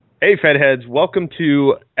Hey, Fedheads, welcome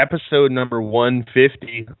to episode number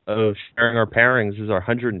 150 of Sharing Our Pairings. This is our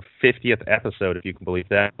 150th episode, if you can believe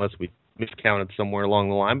that, unless we miscounted somewhere along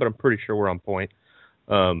the line, but I'm pretty sure we're on point.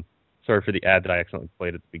 Sorry for the ad that I accidentally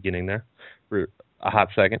played at the beginning there for a hot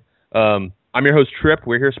second. I'm your host, Trip.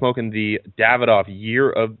 We're here smoking the Davidoff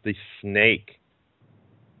Year of the Snake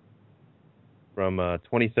from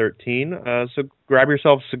 2013. So grab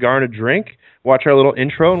yourself a cigar and a drink, watch our little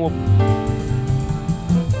intro, and we'll...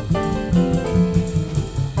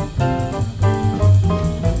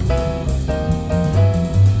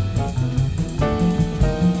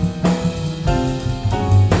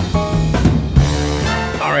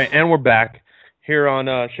 And we're back here on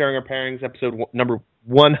Sharing Our Pairings, episode number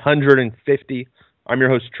 150. I'm your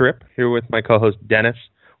host, Trip, here with my co-host, Dennis.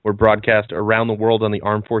 We're broadcast around the world on the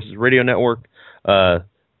Armed Forces Radio Network,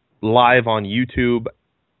 live on YouTube,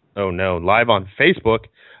 live on Facebook,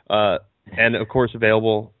 and, of course,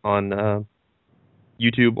 available on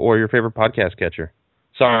YouTube or your favorite podcast catcher.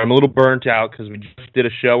 Sorry, I'm a little burnt out because we just did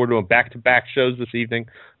a show. We're doing back-to-back shows this evening,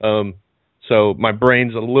 so my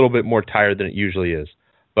brain's a little bit more tired than it usually is.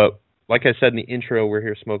 But like I said in the intro, we're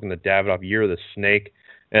here smoking the Davidoff Year of the Snake.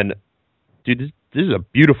 And, dude, this is a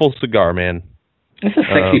beautiful cigar, man. It's a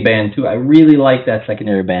sexy band, too. I really like that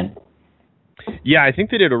secondary band. Yeah, I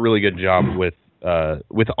think they did a really good job with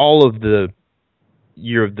all of the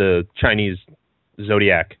Year of the Chinese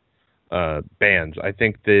Zodiac bands. I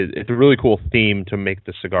think it's a really cool theme to make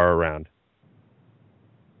the cigar around.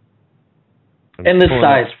 And the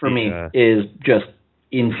size, for me, is just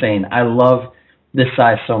insane. I love this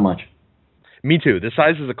size so much. Me too. This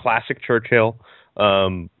size is a classic Churchill,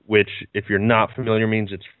 which, if you're not familiar,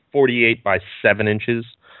 means it's 48 by 7 inches.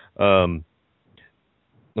 Let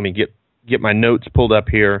me get my notes pulled up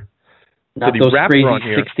here. Not those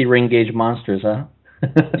crazy 60 ring gauge monsters, huh?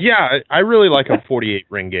 Yeah, I really like a 48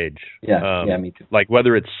 ring gauge. Yeah, me too. Like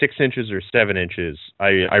whether it's 6 inches or 7 inches,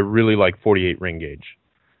 I really like 48 ring gauge.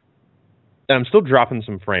 And I'm still dropping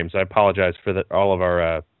some frames. I apologize for all of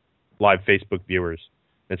our live Facebook viewers.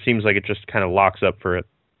 It seems like it just kind of locks up for a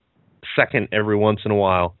second every once in a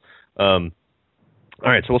while. All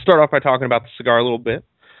right, so we'll start off by talking about the cigar a little bit.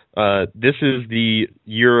 This is the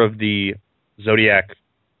Year of the Zodiac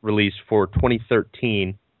release for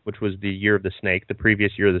 2013, which was the Year of the Snake. The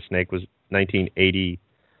previous Year of the Snake was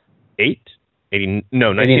 1988?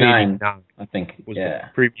 1989. I think, was the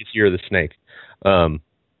previous Year of the Snake.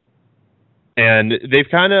 And they've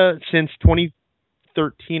kind of, since 2013,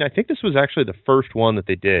 I think this was actually the first one that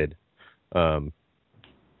they did, if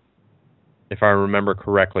I remember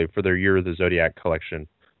correctly, for their Year of the Zodiac collection.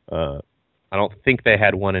 I don't think they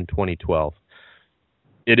had one in 2012.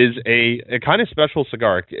 It is a kind of special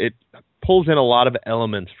cigar. It pulls in a lot of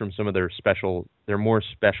elements from some of their more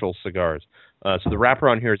special cigars. So the wrapper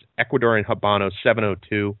on here is Ecuadorian Habano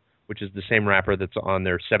 702, which is the same wrapper that's on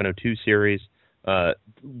their 702 series.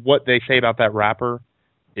 What they say about that wrapper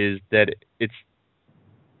is that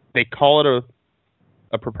they call it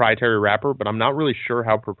a proprietary wrapper, but I'm not really sure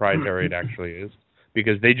how proprietary it actually is,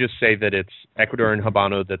 because they just say that it's Ecuadorian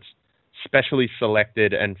Habano that's specially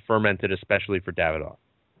selected and fermented especially for Davidoff.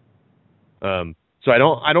 So I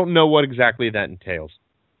don't know what exactly that entails.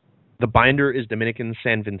 The binder is Dominican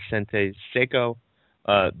San Vicente Seco.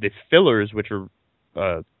 The fillers, which are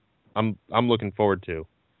I'm looking forward to.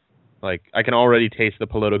 Like, I can already taste the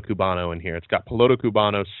Piloto Cubano in here. It's got Piloto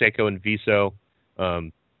Cubano, Seco and Viso,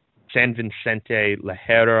 San Vicente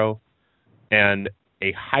Ligero, and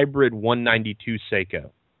a hybrid 192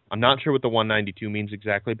 Seco. I'm not sure what the 192 means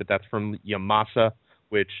exactly, but that's from Yamasa,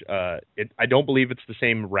 which I don't believe it's the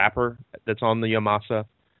same wrapper that's on the Yamasa,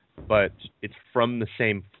 but it's from the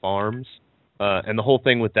same farms. And the whole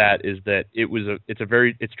thing with that is that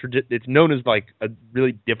it's known as like a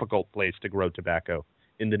really difficult place to grow tobacco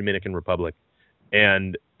in the Dominican Republic,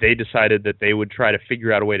 and they decided that they would try to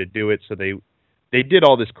figure out a way to do it. So they did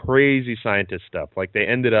all this crazy scientist stuff. Like, they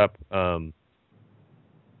ended up,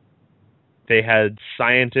 they had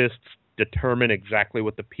scientists determine exactly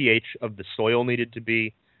what the pH of the soil needed to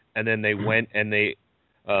be, and then they went and they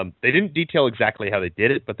didn't detail exactly how they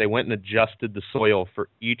did it, but they went and adjusted the soil for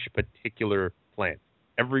each particular plant.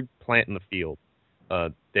 Every plant in the field,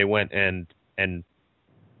 they went and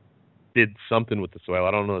did something with the soil.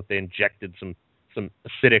 I don't know if they injected some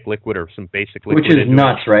acidic liquid or some basic liquid. Which is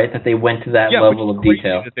nuts, right? That they went to that level of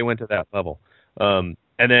detail. That they went to that level. And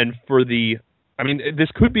then for this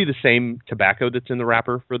could be the same tobacco that's in the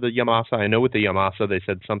wrapper for the Yamasa. I know with the Yamasa, they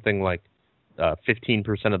said something like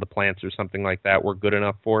 15% of the plants or something like that were good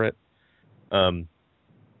enough for it. And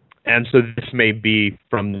so this may be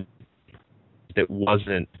from that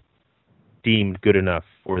wasn't deemed good enough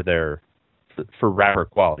for wrapper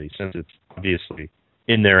quality, since it's obviously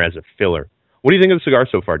in there as a filler. What do you think of the cigar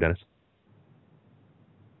so far, Dennis?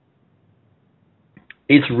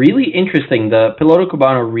 It's really interesting. The Piloto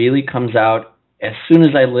Cubano really comes out as soon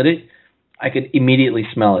as I lit it. I could immediately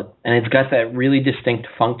smell it, and it's got that really distinct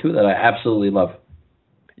funk to it that I absolutely love.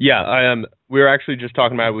 Yeah, we were actually just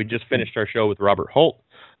talking about it. We just finished our show with Robert Holt,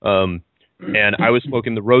 and I was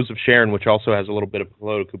smoking the Rose of Sharon, which also has a little bit of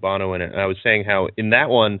Piloto Cubano in it. And I was saying how in that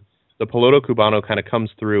one, the Piloto Cubano kind of comes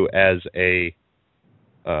through as a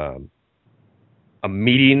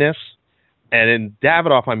meatiness. And in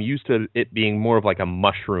Davidoff, I'm used to it being more of like a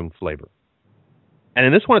mushroom flavor. And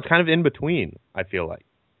in this one, it's kind of in between, I feel like.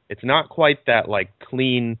 It's not quite that like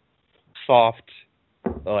clean, soft,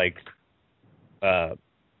 like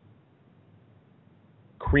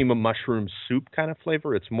cream of mushroom soup kind of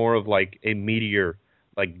flavor. It's more of like a meatier,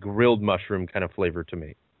 like grilled mushroom kind of flavor to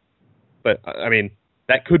me. But, I mean,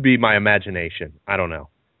 that could be my imagination. I don't know.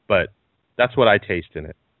 But that's what I taste in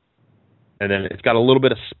it. And then it's got a little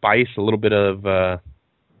bit of spice, a little bit of,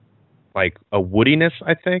 like, a woodiness,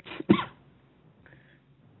 I think.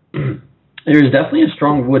 There's definitely a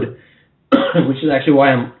strong wood, which is actually why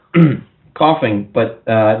I'm coughing. But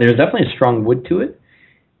there's definitely a strong wood to it.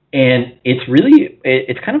 And it's really,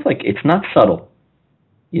 it's kind of like, it's not subtle.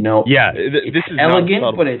 You know? Yeah, this is elegant,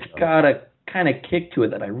 not subtle, but it's got a kind of kick to it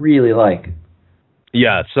that I really like.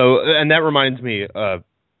 Yeah, so, and that reminds me of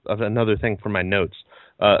another thing from my notes.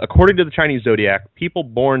 According to the Chinese zodiac, people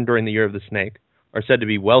born during the year of the snake are said to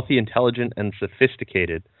be wealthy, intelligent, and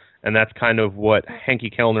sophisticated, and that's kind of what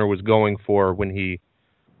Henke Kellner was going for when he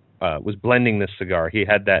was blending this cigar. He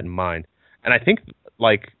had that in mind. And I think,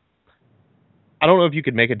 like, I don't know if you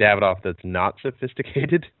could make a Davidoff that's not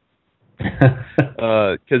sophisticated,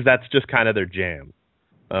 because that's just kind of their jam.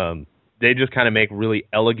 They just kind of make really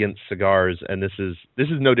elegant cigars, and this is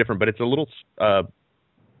no different, but it's a little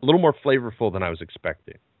more flavorful than I was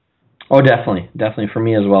expecting. Oh, definitely for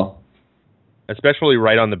me as well. Especially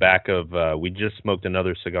right on the back of we just smoked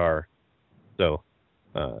another cigar, so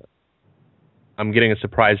I'm getting a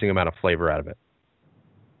surprising amount of flavor out of it.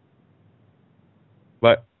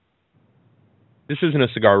 But this isn't a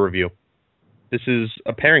cigar review. This is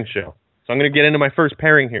a pairing show. So I'm going to get into my first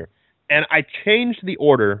pairing here. And I changed the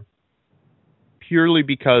order purely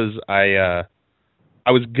because I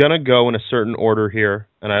was going to go in a certain order here,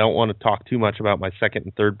 and I don't want to talk too much about my second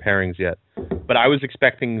and third pairings yet. But I was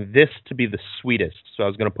expecting this to be the sweetest, so I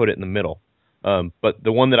was going to put it in the middle. But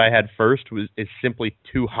the one that I had first is simply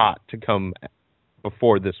too hot to come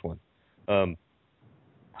before this one.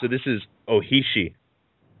 So this is Ohishi.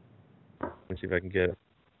 Let me see if I can get it.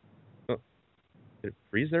 Oh, did it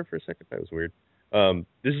freeze there for a second? That was weird.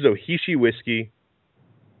 This is Ohishi whiskey,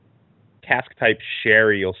 cask-type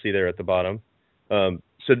sherry you'll see there at the bottom. So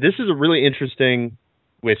this is a really interesting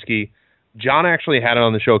whiskey. John actually had it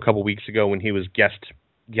on the show a couple weeks ago when he was guest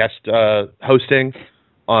hosting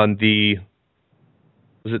on the,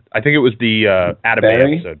 I think it was the Adam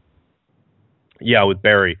episode. Yeah, with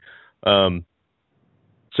Barry. So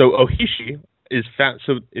Ohishi is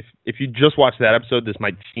so if you just watch that episode, this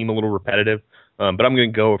might seem a little repetitive, but I'm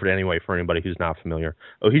going to go over it anyway for anybody who's not familiar.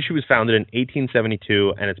 Ohishi was founded in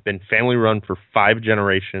 1872, and it's been family run for 5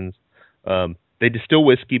 generations. They distill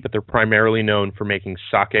whiskey, but they're primarily known for making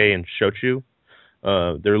sake and shochu.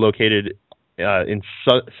 They're located in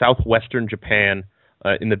southwestern Japan,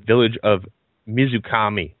 in the village of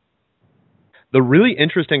Mizukami. The really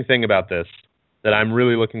interesting thing about this that I'm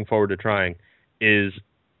really looking forward to trying is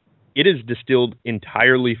it is distilled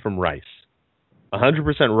entirely from rice.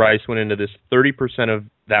 100% rice went into this. 30% of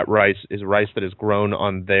that rice is rice that is grown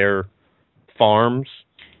on their farms.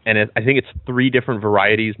 And I think it's 3 different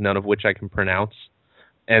varieties, none of which I can pronounce.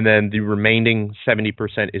 And then the remaining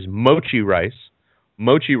 70% is mochi rice.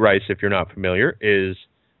 Mochi rice, if you're not familiar, is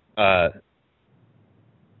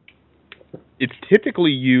it's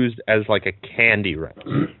typically used as like a candy rice,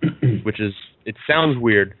 which is, it sounds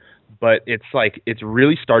weird, but it's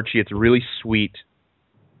really starchy, it's really sweet,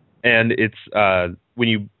 and it's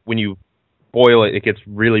when you boil it, it gets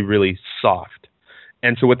really, really soft.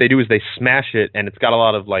 And so what they do is they smash it, and it's got a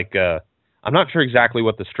lot of like, I'm not sure exactly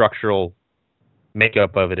what the structural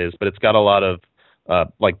makeup of it is, but it's got a lot of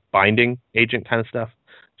like binding agent kind of stuff.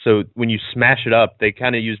 So when you smash it up, they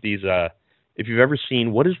kind of use these, if you've ever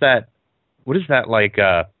seen, what is that like?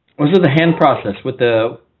 Was it the hand process with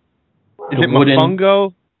the is it wooden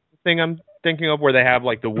Mofongo thing I'm thinking of, where they have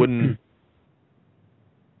like the wooden,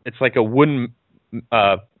 it's like a wooden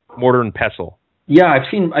mortar and pestle. Yeah, I've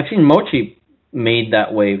seen mochi made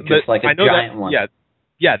that way, just like a giant one. Yeah,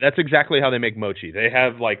 Yeah, that's exactly how they make mochi. They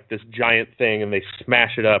have like this giant thing and they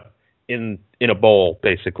smash it up in a bowl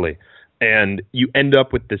basically. And you end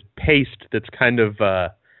up with this paste that's kind of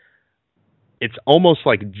it's almost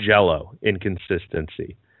like jello in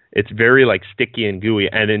consistency. It's very like sticky and gooey.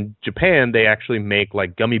 And in Japan they actually make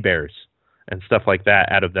like gummy bears and stuff like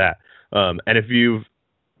that out of that. And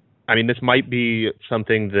this might be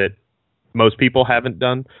something that most people haven't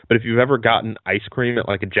done, but if you've ever gotten ice cream at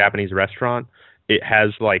like a Japanese restaurant, it has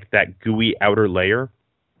like that gooey outer layer.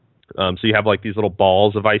 So you have like these little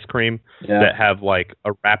balls of ice cream that have like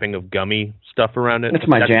a wrapping of gummy stuff around it. That's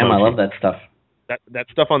my jam. Mochi. I love that stuff. That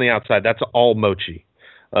stuff on the outside, that's all mochi,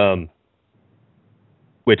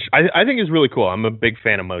 which I think is really cool. I'm a big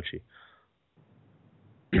fan of mochi.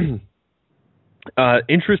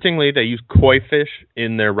 Interestingly, they use koi fish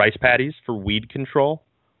in their rice patties for weed control,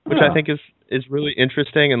 which I think is really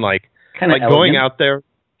interesting and like kind of like going out there.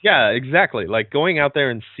 Yeah, exactly. Like going out there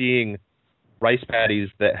and seeing rice patties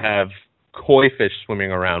that have koi fish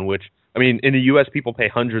swimming around, which, I mean, in the U.S., people pay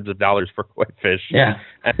hundreds of dollars for koi fish. Yeah.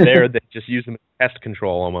 And there, they just use them as pest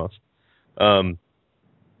control almost.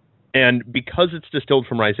 And because it's distilled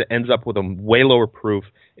from rice, it ends up with a way lower proof.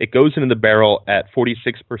 It goes into the barrel at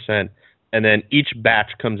 46%, and then each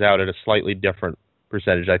batch comes out at a slightly different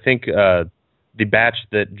percentage. I think the batch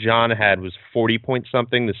that John had was 40 point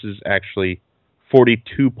something. This is actually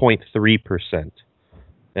 42.3%.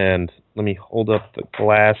 And let me hold up the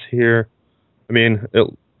glass here. I mean,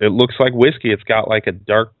 it looks like whiskey. It's got like a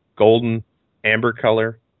dark golden amber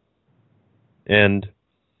color. And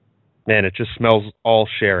man, it just smells all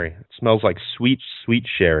sherry. It smells like sweet, sweet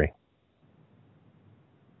sherry.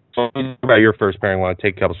 So what about your first pairing while I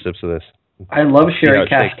take a couple sips of this? I love sherry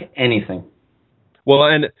cask anything. Well,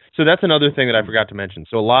 and so that's another thing that I forgot to mention.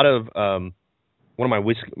 So a lot of one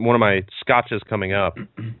of my scotches coming up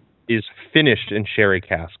is finished in sherry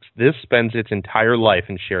casks. This spends its entire life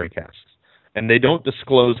in sherry casks, and they don't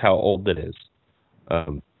disclose how old it is.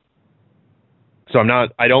 So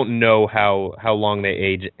I don't know how long they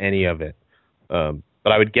age any of it. But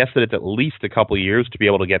I would guess that it's at least a couple years to be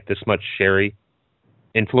able to get this much sherry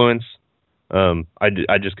influence.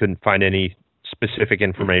 I just couldn't find any specific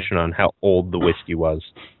information on how old the whiskey was.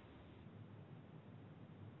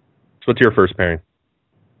 So what's your first pairing?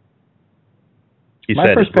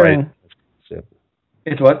 My first pairing. Right.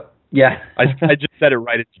 It's what? Yeah. I just said it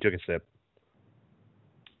right as you took a sip.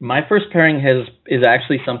 My first pairing is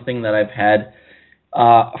actually something that I've had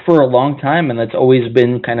for a long time, and that's always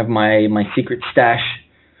been kind of my secret stash,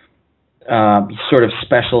 sort of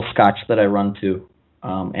special scotch that I run to,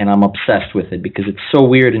 and I'm obsessed with it because it's so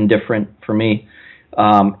weird and different for me.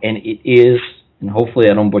 And it is, and hopefully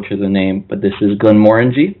I don't butcher the name, but this is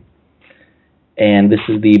Glenmorangie, and this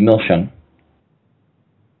is the Milchun.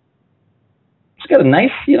 It's got a nice,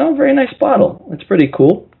 very nice bottle. It's pretty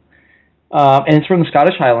cool. And it's from the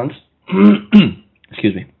Scottish Highlands.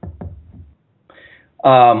 Excuse me.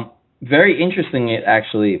 Very interesting,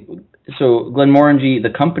 actually. So Glenmorangie, the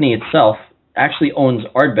company itself, actually owns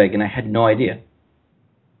Ardbeg, and I had no idea.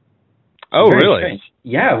 Oh, very really? Strange.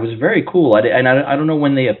 Yeah, it was very cool. I don't know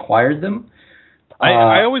when they acquired them.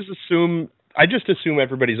 I always I just assume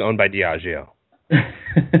everybody's owned by Diageo.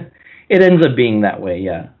 It ends up being that way,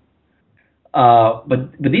 yeah.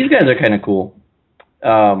 But these guys are kind of cool.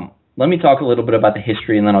 Let me talk a little bit about the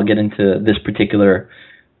history, and then I'll get into this particular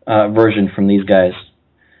version from these guys.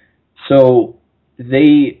 So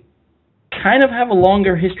they kind of have a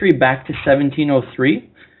longer history back to 1703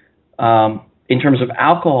 in terms of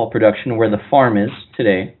alcohol production, where the farm is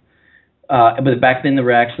today. But back then they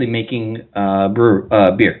were actually making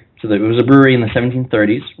beer. So there was a brewery in the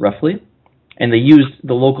 1730s, roughly, and they used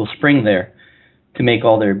the local spring there to make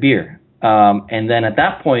all their beer. And then at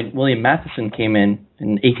that point, William Matheson came in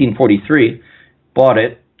 1843, bought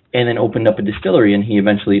it, and then opened up a distillery, and he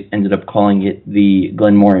eventually ended up calling it the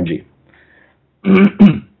Glenmorangie.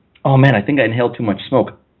 Oh man, I think I inhaled too much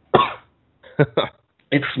smoke.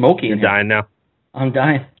 It's smoky in here. You're dying now. I'm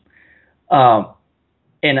dying.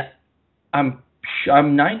 And I'm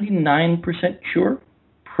 99% sure,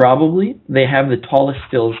 probably, they have the tallest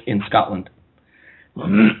stills in Scotland.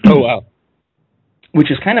 Oh, wow. Which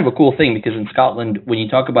is kind of a cool thing, because in Scotland, when you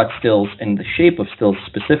talk about stills and the shape of stills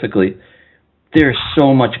specifically, there's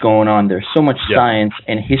so much going on. There's so much science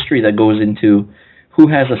and history that goes into who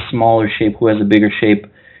has a smaller shape, who has a bigger shape,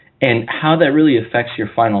 and how that really affects your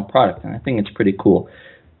final product. And I think it's pretty cool.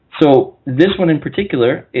 So this one in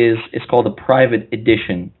particular is called a private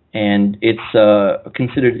edition, and it's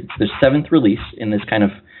considered the 7th release in this kind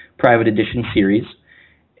of private edition series.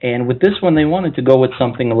 And with this one, they wanted to go with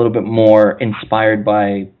something a little bit more inspired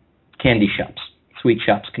by candy shops. Sweet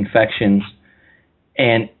Shops Confections.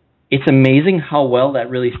 And it's amazing how well that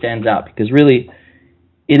really stands out, because really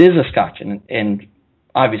it is a Scotch, and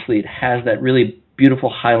obviously it has that really beautiful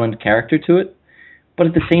Highland character to it, but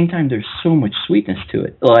at the same time there's so much sweetness to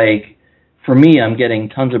it. Like, for me, I'm getting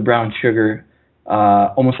tons of brown sugar,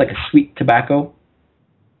 almost like a sweet tobacco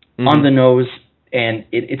on the nose, and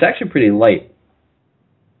it's actually pretty light.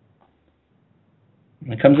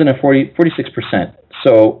 It comes in at 46%,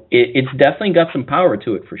 so it's definitely got some power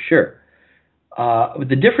to it for sure.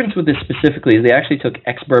 The difference with this specifically is they actually took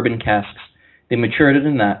ex-bourbon casks, they matured it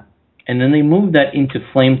in that, and then they moved that into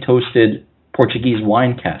flame-toasted Portuguese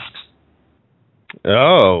wine casks.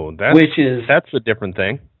 Oh, that's a different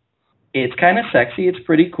thing. It's kind of sexy, it's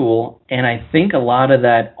pretty cool, and I think a lot of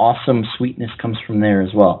that awesome sweetness comes from there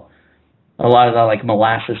as well. A lot of that, like,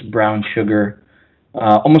 molasses, brown sugar,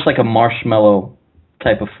 almost like a marshmallow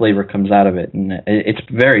type of flavor comes out of it, and it's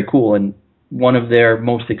very cool, and one of their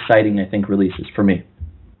most exciting, I think, releases for me.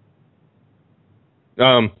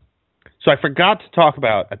 So I forgot to talk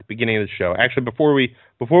about at the beginning of the show. Actually, before we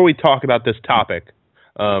talk about this topic,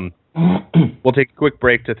 we'll take a quick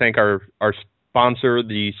break to thank our sponsor,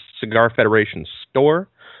 the Cigar Federation store.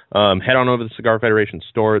 Head on over to the Cigar Federation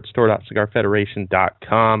store at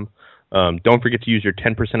store.cigarfederation.com. Don't forget to use your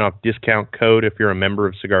 10% off discount code if you're a member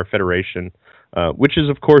of Cigar Federation, which is,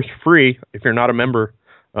 of course, free. If you're not a member,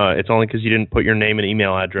 it's only because you didn't put your name and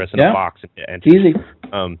email address in a box. It's easy.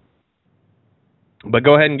 But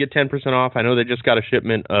go ahead and get 10% off. I know they just got a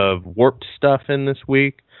shipment of Warped stuff in this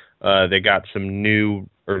week. They got some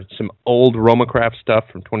old Romacraft stuff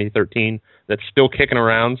from 2013 that's still kicking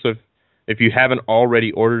around. So if you haven't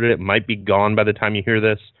already ordered it, it might be gone by the time you hear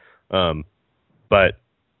this. But,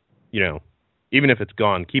 you know, even if it's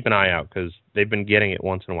gone, keep an eye out because they've been getting it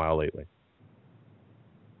once in a while lately.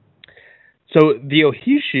 So the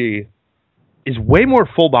Ohishi is way more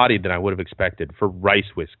full-bodied than I would have expected for rice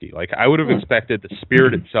whiskey. Like, I would have expected the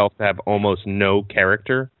spirit itself to have almost no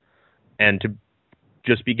character and to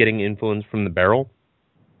just be getting influence from the barrel.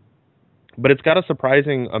 But it's got a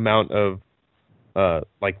surprising amount of,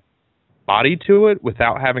 body to it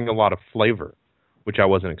without having a lot of flavor, which I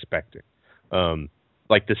wasn't expecting.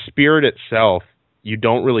 Like, the spirit itself, you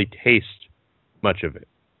don't really taste much of it,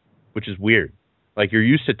 which is weird. Like, you're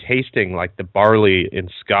used to tasting, like, the barley in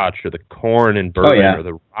Scotch or the corn in bourbon or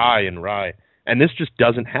the rye in rye. And this just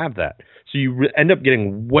doesn't have that. So you end up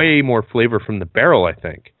getting way more flavor from the barrel, I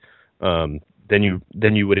think, than you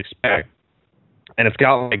would expect. And it's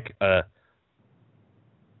got,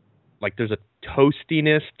 there's a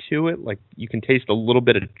toastiness to it. Like, you can taste a little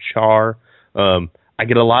bit of char. I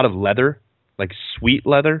get a lot of leather, like sweet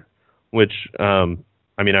leather, which, I've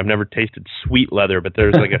never tasted sweet leather, but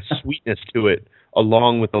there's, like, a sweetness to it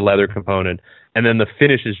along with the leather component, and then the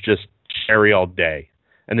finish is just sherry all day.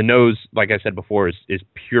 And the nose, like I said before, is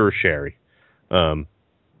pure sherry.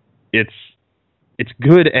 It's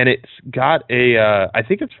good, and it's got I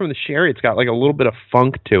think it's from the sherry, it's got like a little bit of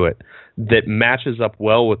funk to it that matches up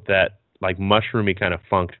well with that like mushroomy kind of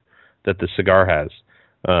funk that the cigar has.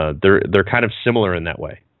 They're kind of similar in that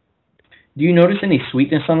way. Do you notice any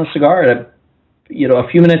sweetness on the cigar? A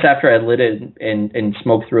few minutes after I lit it and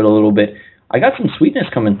smoked through it a little bit, I got some sweetness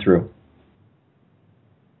coming through.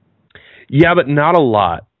 Yeah, but not a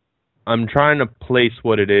lot. I'm trying to place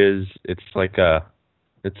what it is. It's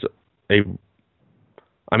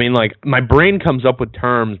my brain comes up with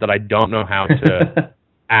terms that I don't know how to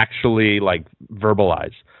actually like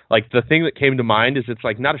verbalize. Like the thing that came to mind is it's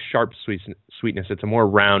like not a sharp sweetness. It's a more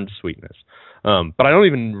round sweetness. But I don't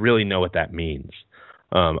even really know what that means.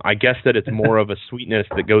 I guess that it's more of a sweetness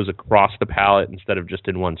that goes across the palate instead of just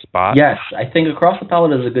in one spot. Yes, I think across the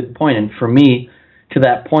palate is a good point. And for me, to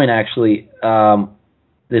that point, actually,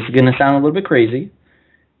 this is going to sound a little bit crazy,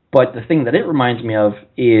 but the thing that it reminds me of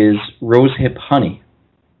is rosehip honey.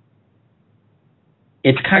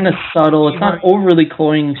 It's kind of subtle. It's not overly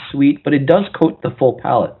cloying sweet, but it does coat the full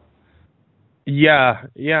palate. Yeah,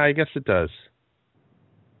 I guess it does.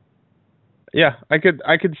 Yeah, I could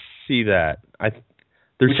see that.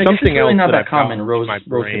 There's something else not that that common. In my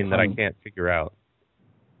brain that I can't figure out.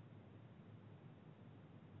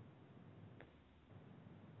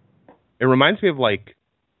 It reminds me of like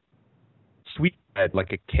sweet bread,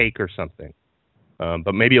 like a cake or something,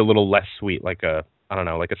 but maybe a little less sweet, like a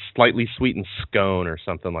slightly sweetened scone or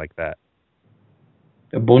something like that.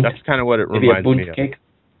 That's kind of what it reminds me of. Cake?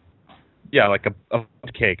 Yeah, like a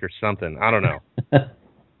cake or something. I don't know.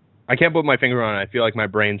 I can't put my finger on it. I feel like my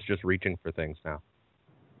brain's just reaching for things now.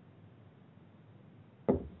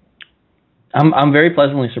 I'm very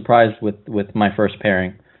pleasantly surprised with my first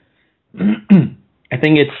pairing. I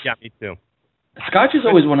think it's... Yeah, me too. Scotch is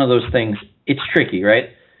always one of those things. It's tricky, right?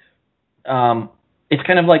 It's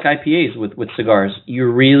kind of like IPAs with cigars.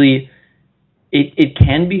 It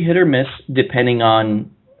can be hit or miss depending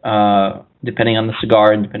on the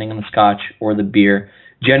cigar and depending on the Scotch or the beer.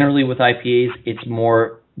 Generally, with IPAs, it's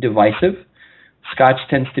more divisive. Scotch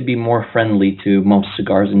tends to be more friendly to most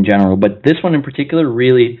cigars in general, but this one in particular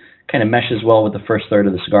really kind of meshes well with the first third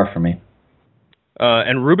of the cigar for me.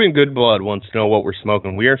 And Ruben Goodblood wants to know what we're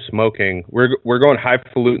smoking. We are smoking. We're going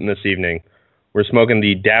highfalutin this evening. We're smoking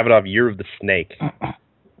the Davidoff Year of the Snake.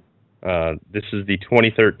 This is the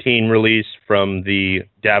 2013 release from the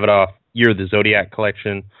Davidoff Year of the Zodiac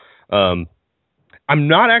collection. I'm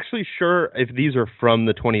not actually sure if these are from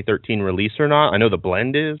the 2013 release or not. I know the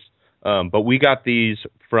blend is, but we got these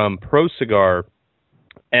from Pro Cigar,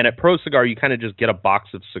 and at Pro Cigar you kind of just get a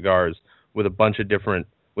box of cigars with a bunch of different,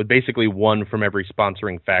 with basically one from every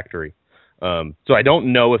sponsoring factory. So I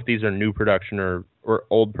don't know if these are new production or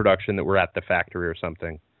old production that were at the factory or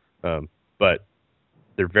something, but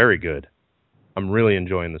they're very good. I'm really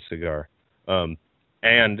enjoying the cigar.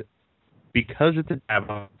 And because it's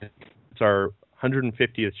our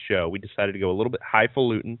 150th show, we decided to go a little bit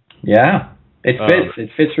highfalutin. Yeah, it fits. It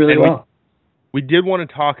fits really well. We did want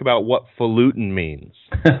to talk about what falutin means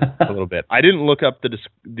a little bit. I didn't look up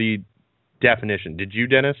the definition. Did you,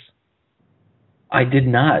 Dennis? I did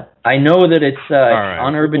not. I know that it's right.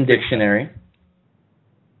 On Urban Dictionary.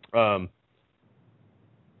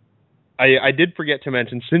 I did forget to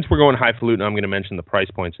mention, since we're going highfalutin, I'm going to mention the price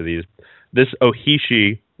points of these. This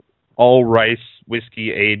Ohishi all rice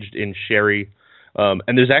whiskey aged in sherry,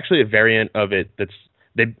 and there's actually a variant of it that's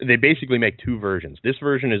they basically make two versions. This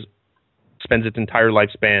version spends its entire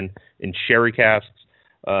lifespan in sherry casks.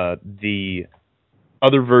 The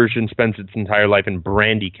other version spends its entire life in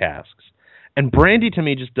brandy casks. And brandy to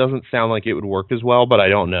me just doesn't sound like it would work as well, but I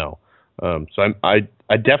don't know. So I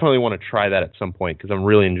definitely want to try that at some point because I'm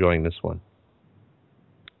really enjoying this one.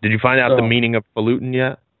 Did you find out the meaning of falutin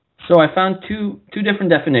yet? So I found two different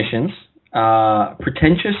definitions.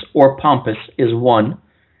 Pretentious or pompous is one.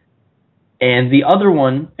 And the other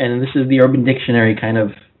one, and this is the Urban Dictionary kind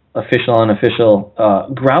of official, unofficial,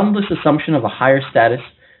 groundless assumption of a higher status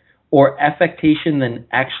or affectation than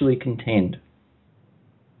actually contained.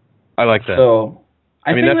 I like that. So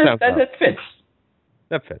I think that fits.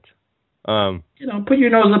 That fits. Put your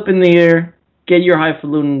nose up in the air, get your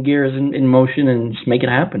highfalutin gears in motion, and just make it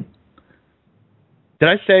happen. Did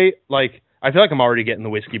I say, I feel like I'm already getting the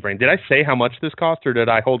whiskey brain. Did I say how much this cost, or did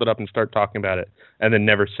I hold it up and start talking about it and then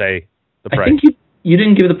never say the price? I think you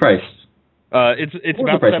didn't give the price. It's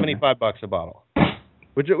about $75 a bottle,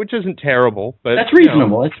 which isn't terrible, but that's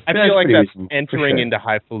reasonable. I feel like that's entering into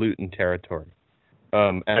highfalutin territory.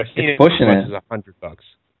 And I've seen it as much as $100.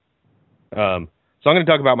 So I'm going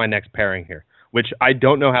to talk about my next pairing here, which I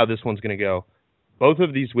don't know how this one's going to go. Both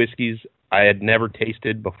of these whiskeys I had never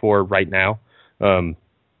tasted before right now,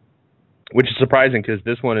 which is surprising because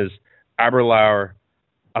this one is Aberlour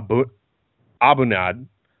Abunad.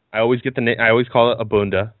 I always get the name. I always call it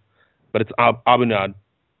Abunda, but it's Abunad.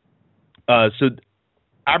 So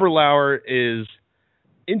Aberlour is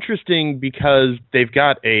interesting because they've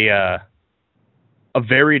got a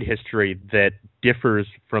varied history that differs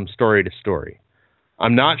from story to story.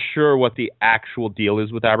 I'm not sure what the actual deal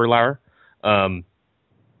is with Aberlour.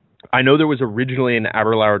 I know there was originally an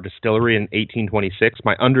Aberlour distillery in 1826.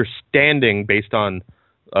 My understanding, based on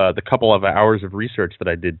the couple of hours of research that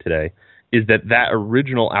I did today, is that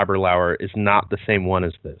original Aberlour is not the same one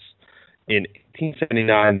as this. In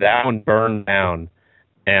 1879, that one burned down,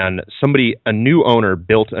 and a new owner,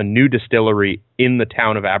 built a new distillery in the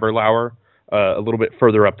town of Aberlour, a little bit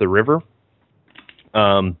further up the river,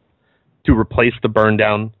 to replace the burned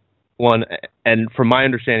down one. And from my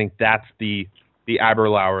understanding, that's the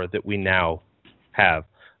Aberlour that we now have.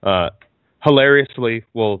 Hilariously,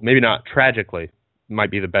 well, maybe not tragically,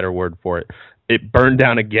 might be the better word for it. It burned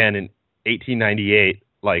down again in 1898.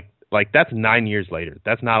 Like that's 9 years later.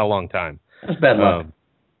 That's not a long time. That's bad luck.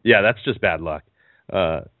 Yeah, that's just bad luck.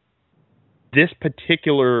 This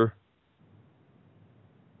particular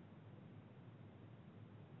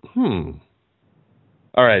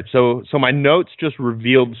All right, so my notes just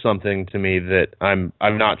revealed something to me that I'm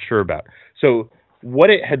not sure about. So what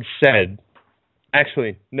it had said,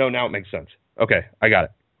 actually, no, now it makes sense. Okay, I got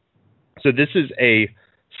it. So this is a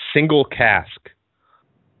single cask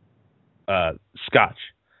Scotch,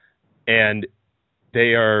 and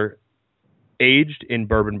they are aged in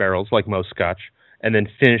bourbon barrels like most Scotch, and then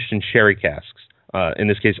finished in sherry casks. In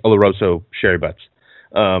this case, Oloroso sherry butts.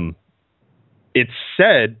 It's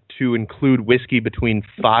said to include whiskey between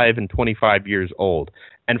 5 and 25 years old.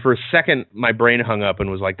 And for a second, my brain hung up and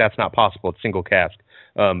was like, "That's not possible. It's single cask."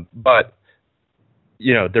 But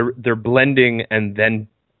they're blending and then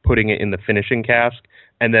putting it in the finishing cask,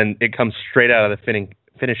 and then it comes straight out of the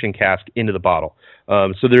finishing cask into the bottle.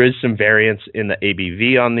 So there is some variance in the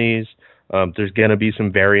ABV on these. There's going to be some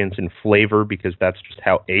variance in flavor because that's just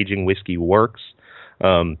how aging whiskey works.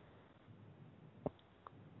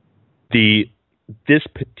 This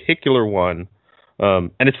particular one,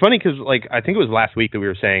 and it's funny because I think it was last week that we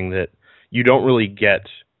were saying that you don't really get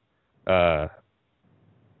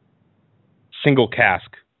single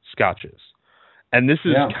cask scotches, and this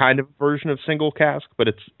is kind of a version of single cask, but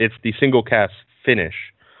it's the single cask finish.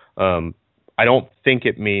 I don't think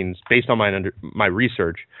it means, based on my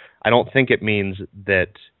research, I don't think it means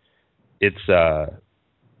that it's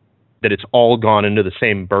all gone into the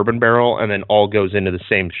same bourbon barrel and then all goes into the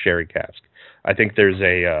same sherry cask. I think there's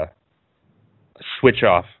a switch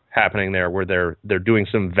off happening there where they're doing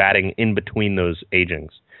some vatting in between those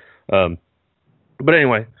agings. But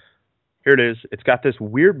anyway, here it is. It's got this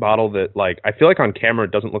weird bottle that I feel like on camera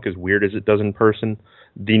it doesn't look as weird as it does in person.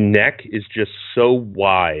 The neck is just so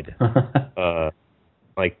wide.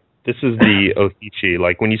 This is the Ohichi.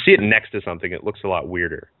 When you see it next to something, it looks a lot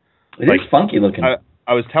weirder. It is funky looking.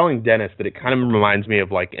 I was telling Dennis that it kind of reminds me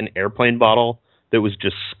of an airplane bottle that was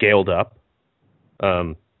just scaled up.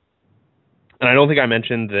 And I don't think I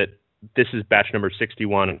mentioned that this is batch number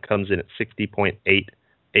 61 and comes in at 60.8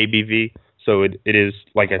 ABV. So it is,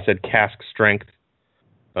 like I said, cask strength.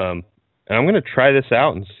 And I'm going to try this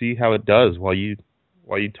out and see how it does while you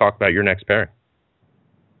talk about your next pairing.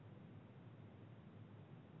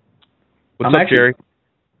 What's up, Jerry?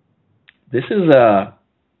 This is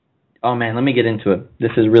oh man, let me get into it. This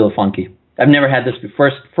is real funky. I've never had this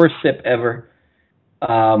before. First sip ever.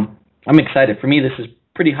 I'm excited. For me, this is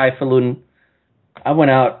pretty highfalutin. I went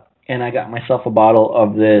out and I got myself a bottle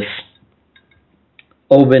of this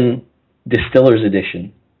Oban Distiller's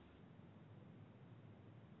Edition,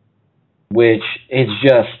 which is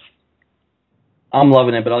just, I'm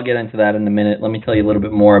loving it, but I'll get into that in a minute. Let me tell you a little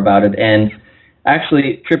bit more about it. And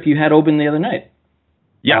actually, Trip, you had Oban the other night.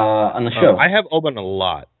 Yeah. On the show. I have Oban a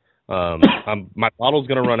lot. My bottle's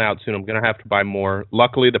going to run out soon. I'm going to have to buy more.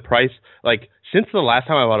 Luckily, the price, since the last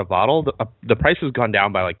time I bought a bottle, the price has gone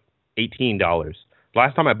down by $18.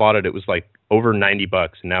 Last time I bought it, it was over $90,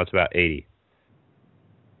 and now it's about $80.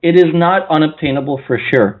 It is not unobtainable for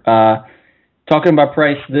sure. Talking about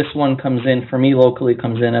price, this one comes in, for me locally,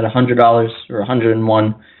 comes in at $100 or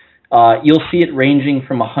 $101. You'll see it ranging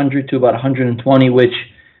from $100 to about $120, which,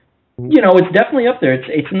 it's definitely up there.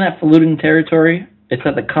 It's in that falutin territory. It's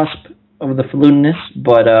at the cusp of the falutinness,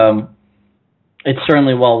 but it's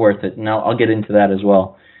certainly well worth it, and I'll get into that as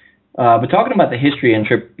well. But talking about the history, and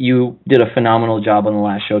Trip, you did a phenomenal job on the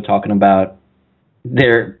last show talking about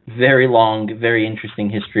their very long, very interesting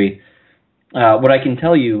history. What I can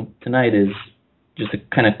tell you tonight is just a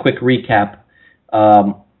kind of quick recap.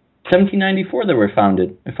 1794 they were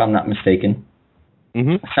founded, if I'm not mistaken.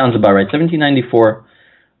 Mm-hmm. Sounds about right. 1794,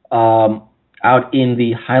 out in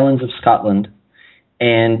the Highlands of Scotland.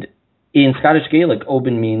 And in Scottish Gaelic,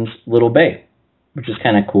 Oban means little bay, which is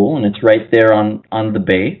kind of cool, and it's right there on the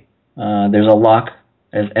bay. There's a loch,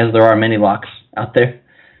 as there are many lochs out there.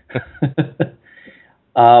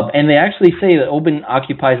 And they actually say that Oban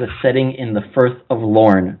occupies a setting in the Firth of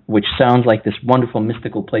Lorne, which sounds like this wonderful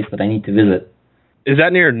mystical place that I need to visit. Is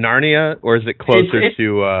that near Narnia, or is it closer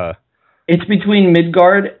to... It's between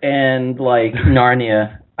Midgard and,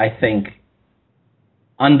 Narnia, I think.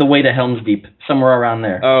 On the way to Helm's Deep, somewhere around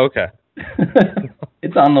there. Oh, okay.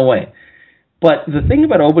 It's on the way. But the thing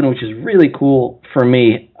about Oban, which is really cool for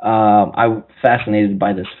me, I'm fascinated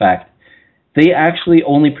by this fact. They actually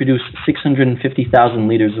only produce 650,000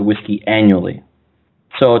 liters of whiskey annually.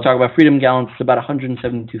 So talk about Freedom gallons, it's about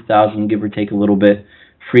 172,000, give or take a little bit,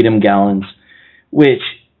 Freedom gallons, which,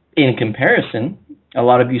 in comparison, a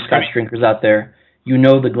lot of you Scotch drinkers out there, you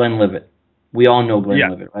know the Glenlivet. We all know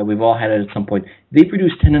Glenlivet, right? We've all had it at some point. They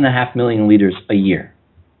produce 10.5 million liters a year.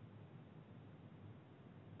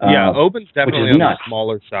 Yeah, Oban's definitely on the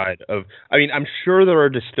smaller side of... I mean, I'm sure there are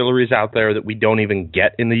distilleries out there that we don't even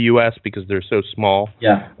get in the U.S. because they're so small.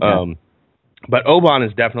 Yeah. But Oban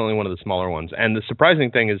is definitely one of the smaller ones. And the surprising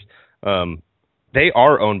thing is they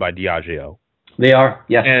are owned by Diageo. They are,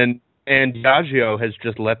 yes. And Diageo has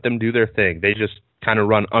just let them do their thing. They just kind of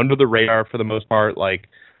run under the radar for the most part. I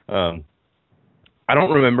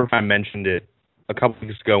don't remember if I mentioned it a couple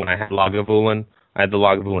weeks ago when I had Lagavulin. I had the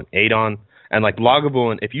Lagavulin 8 on. And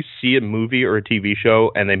Lagavulin, if you see a movie or a TV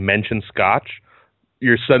show and they mention Scotch,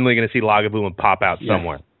 you're suddenly going to see Lagavulin pop out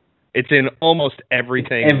somewhere. It's in almost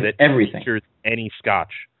everything. Everything. any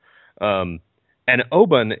Scotch. And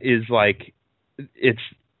Oban is like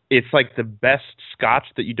it's like the best Scotch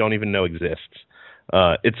that you don't even know exists.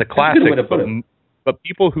 It's a classic, but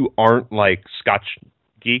people who aren't like Scotch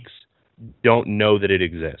geeks don't know that it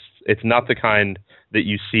exists. It's not the kind that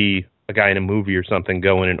you see a guy in a movie or something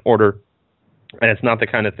go in and order, and it's not the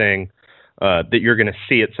kind of thing that you're going to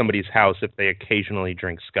see at somebody's house if they occasionally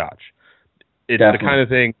drink Scotch. It's the kind of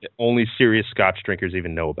thing that only serious Scotch drinkers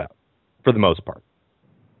even know about, for the most part.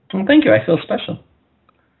 Well, thank you. I feel special.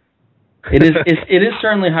 It is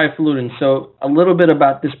certainly highfalutin. So a little bit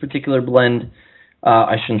about this particular blend.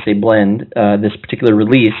 I shouldn't say blend. This particular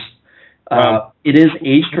release. It is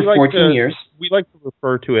aged for 14 years. We like to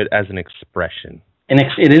refer to it as an expression.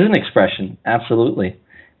 It is an expression, absolutely.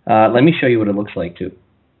 Let me show you what it looks like too.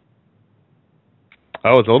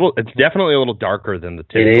 Oh, it's definitely a little darker than the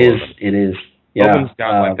typical. It is. Yeah. Oban's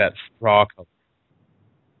got like that straw color.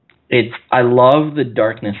 I love the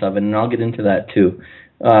darkness of it, and I'll get into that too.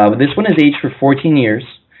 This one is aged for 14 years,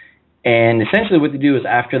 and essentially what they do is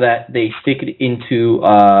after that they stick it into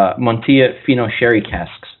Montilla Fino sherry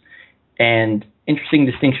casks. And interesting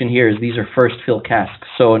distinction here is these are first fill casks.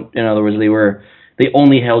 So in other words, they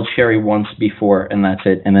only held sherry once before, and that's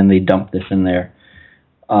it, and then they dump this in there.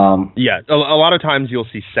 Yeah, a lot of times you'll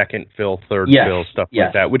see second fill, third fill, stuff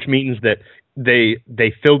like that, which means that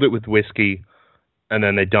they filled it with whiskey, and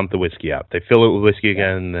then they dump the whiskey out. They fill it with whiskey again,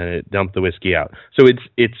 and then they dump the whiskey out. So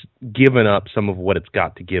it's given up some of what it's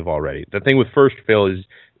got to give already. The thing with first fill is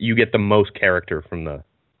you get the most character from the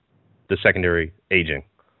secondary aging.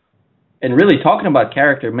 And really talking about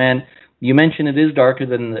character, man, you mentioned it is darker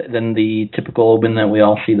than the typical Oban that we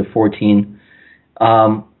all see, the 14.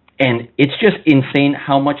 And it's just insane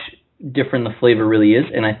how much different the flavor really is.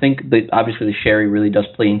 And I think that obviously the sherry really does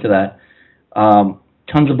play into that.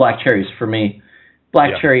 Tons of black cherries for me.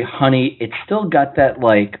 Black cherry, honey. It's still got that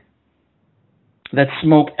that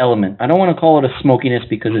smoke element. I don't want to call it a smokiness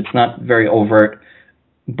because it's not very overt,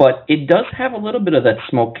 but it does have a little bit of that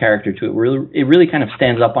smoke character to it. It really kind of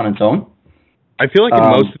stands up on its own. I feel like in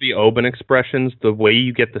most of the Oban expressions, the way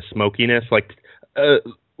you get the smokiness,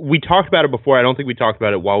 we talked about it before. I don't think we talked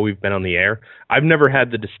about it while we've been on the air. I've never had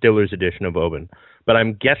the distiller's edition of Oban, but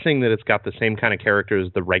I'm guessing that it's got the same kind of character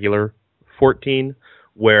as the regular 14,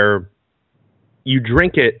 where you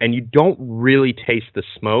drink it and you don't really taste the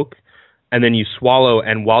smoke, and then you swallow,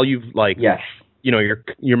 and while you've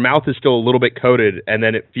your mouth is still a little bit coated, and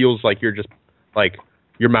then it feels like you're just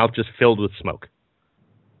your mouth just filled with smoke.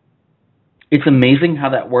 It's amazing how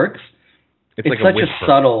that works. It's like such a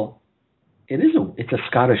subtle. It's a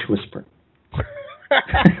Scottish whisper.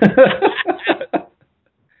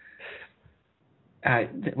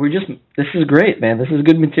 This is great, man. This is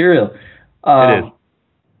good material. It is.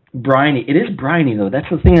 Briny. It is briny, though. That's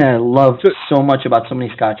the thing that I love so much about so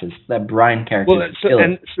many scotches. That brine character.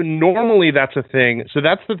 Well, so normally that's a thing. So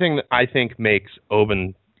that's the thing that I think makes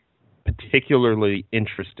Oban particularly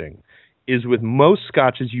interesting. Is with most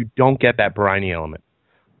scotches you don't get that briny element.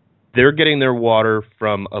 They're getting their water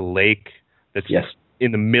from a lake that's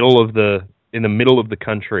in the middle of the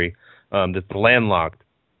country, that's landlocked.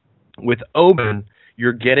 With Oban,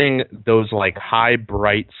 you're getting those high,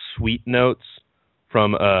 bright, sweet notes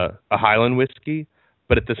from a Highland whiskey,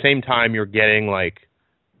 but at the same time you're getting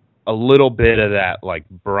a little bit of that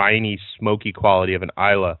briny, smoky quality of an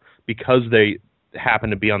Islay because they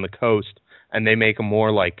happen to be on the coast and they make a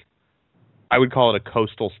more I would call it a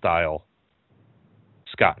coastal style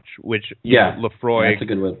Scotch, which Laphroaig,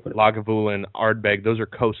 Lagavulin, Ardbeg, those are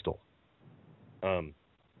coastal. And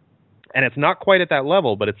it's not quite at that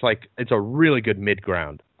level, but it's a really good mid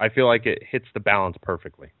ground. I feel like it hits the balance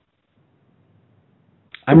perfectly.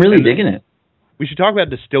 I'm really digging it. We should talk about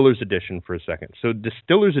Distiller's Edition for a second. So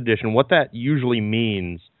Distiller's Edition, what that usually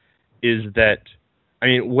means is that,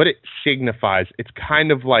 what it signifies, it's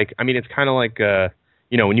kind of like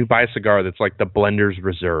when you buy a cigar that's like the Blender's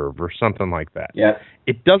Reserve or something like that. Yeah.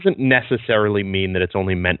 It doesn't necessarily mean that it's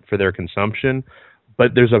only meant for their consumption,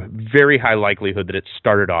 but there's a very high likelihood that it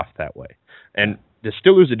started off that way. And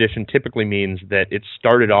Distiller's Edition typically means that it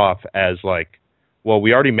started off as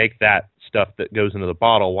we already make that stuff that goes into the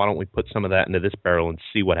bottle. Why don't we put some of that into this barrel and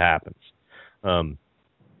see what happens? And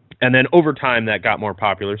then over time that got more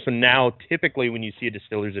popular. So now typically when you see a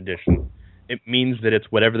Distiller's Edition, it means that it's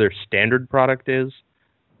whatever their standard product is,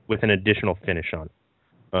 with an additional finish on it.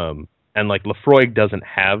 And Laphroaig doesn't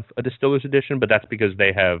have a Distiller's Edition, but that's because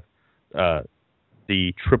they have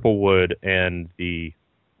the Triple Wood and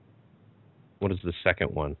what is the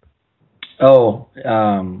second one? Oh,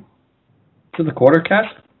 to the quarter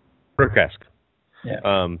cask? Quarter cask.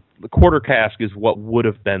 Yeah. The quarter cask is what would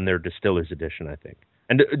have been their distiller's edition, I think.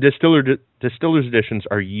 And distillers editions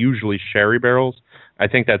are usually sherry barrels. I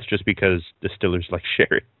think that's just because distillers like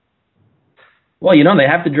sherry. Well, they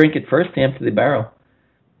have to drink it first to empty the barrel.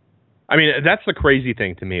 I mean, that's the crazy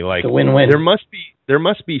thing to me. Like, it's a win-win. There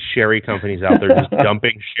must be sherry companies out there just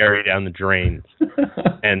dumping sherry down the drains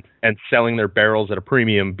and selling their barrels at a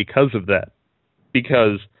premium because of that.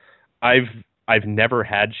 Because I've never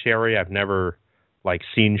had sherry. I've never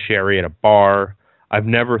seen sherry at a bar. I've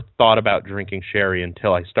never thought about drinking sherry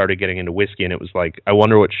until I started getting into whiskey, and it was like, I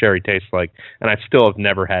wonder what sherry tastes like, and I still have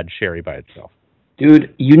never had sherry by itself.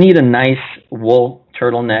 Dude, you need a nice wool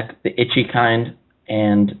turtleneck, the itchy kind,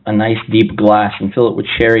 and a nice deep glass, and fill it with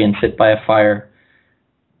sherry and sit by a fire.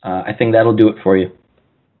 I think that'll do it for you.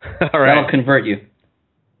 All right. That'll convert you.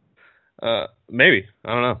 Maybe.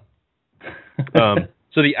 I don't know.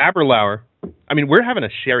 So the Aberlour, I mean, we're having a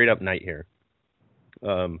sherried up night here.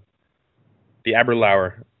 The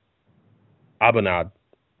Aberlour Abanad.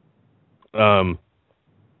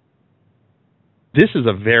 This is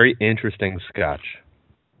a very interesting Scotch.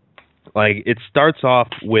 Like, it starts off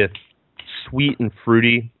with sweet and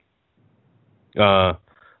fruity,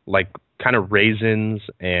 like kind of raisins,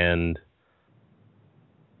 and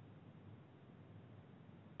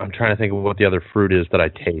I'm trying to think of what the other fruit is that I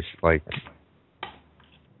taste. Like,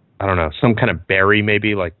 I don't know, some kind of berry,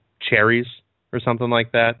 maybe like cherries or something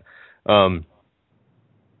like that.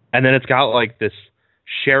 And then it's got like this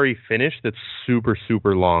sherry finish that's super,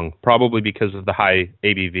 super long, probably because of the high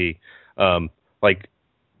ABV. Like,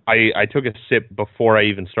 I took a sip before I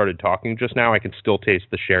even started talking just now. I can still taste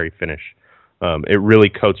the sherry finish. It really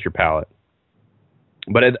coats your palate.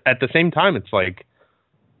 But at the same time, it's like,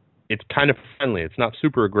 it's kind of friendly. It's not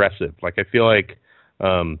super aggressive. Like, I feel like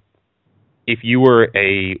if you were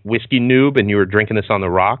a whiskey noob and you were drinking this on the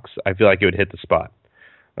rocks, I feel like it would hit the spot.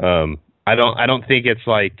 I don't think it's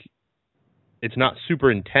like, it's not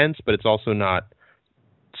super intense, but it's also not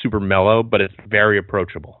super mellow, but it's very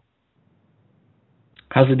approachable.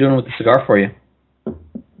 How's it doing with the cigar for you?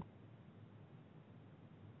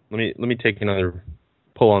 Let me take another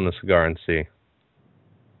pull on the cigar and see.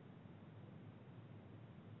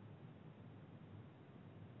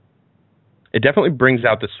 It definitely brings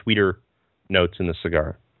out the sweeter notes in the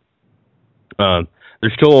cigar.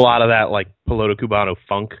 There's still a lot of that, like, Piloto Cubano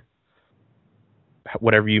funk,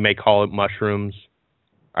 whatever you may call it, mushrooms.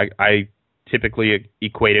 I typically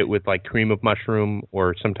equate it with, like, cream of mushroom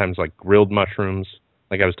or sometimes, like, grilled mushrooms,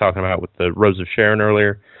 like I was talking about with the Rose of Sharon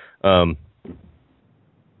earlier. I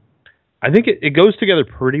think it goes together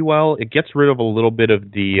pretty well. It gets rid of a little bit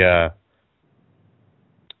of the...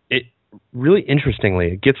 really interestingly,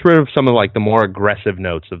 it gets rid of some of like the more aggressive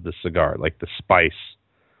notes of the cigar, like the spice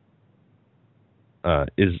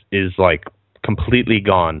is like completely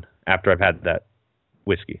gone after I've had that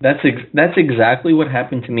whiskey. That's exactly what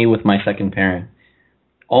happened to me with my second pairing.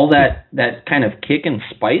 All that kind of kick and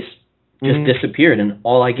spice just disappeared, and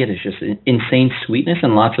all I get is just insane sweetness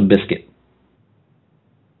and lots of biscuit.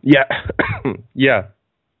 Yeah, yeah.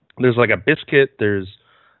 There's like a biscuit. There's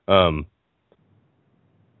a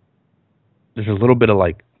little bit of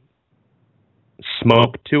like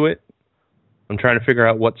smoke to it. I'm trying to figure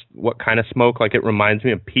out what kind of smoke. Like, it reminds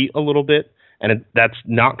me of peat a little bit, and that's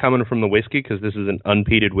not coming from the whiskey because this is an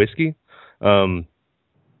unpeated whiskey.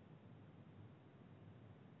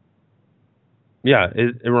 Yeah,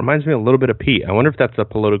 it reminds me a little bit of peat. I wonder if that's a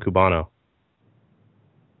Piloto Cubano.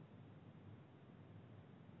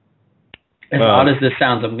 As odd as this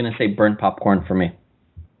sounds, I'm going to say burnt popcorn for me.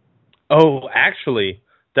 Oh, actually,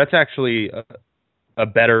 that's actually a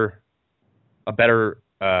better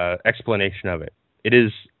explanation of it. It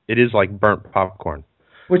is like burnt popcorn,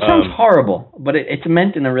 which sounds horrible, but it's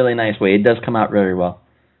meant in a really nice way. It does come out very well.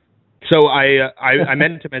 So I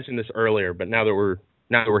meant to mention this earlier, but now that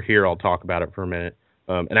we're here, I'll talk about it for a minute.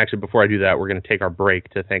 And actually, before I do that, we're going to take our break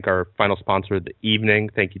to thank our final sponsor of the evening.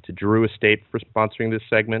 Thank you to Drew Estate for sponsoring this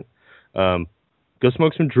segment. Go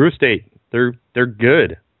smoke some Drew Estate. They're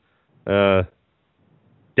good.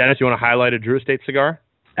 Dennis, you want to highlight a Drew Estate cigar?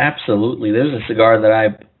 Absolutely. There's a cigar that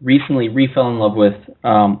I recently fell in love with.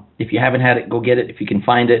 If you haven't had it, go get it if you can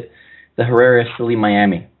find it. The Herrera Esteli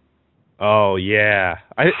Miami. Oh, yeah.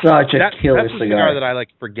 Such a killer that's a cigar that I like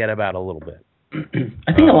forget about a little bit.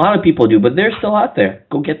 I think a lot of people do, but they're still out there.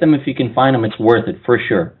 Go get them if you can find them. It's worth it for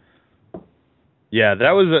sure. Yeah,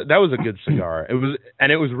 that was a good cigar. It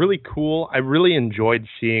was really cool. I really enjoyed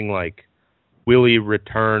seeing like Willie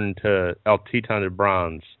return to El Titan de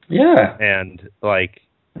Bronze. Yeah. And like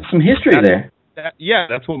some history there.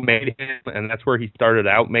 That's what made him, and that's where he started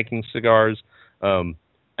out making cigars. And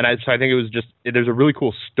so I think it was just there's a really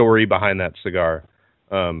cool story behind that cigar,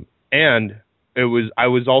 and I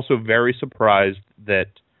was also very surprised that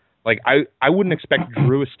like I wouldn't expect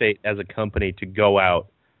Drew Estate as a company to go out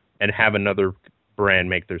and have another brand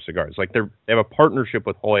make their cigars. Like they have a partnership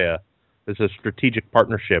with Hoya. It's a strategic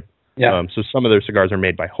partnership. Yeah. So some of their cigars are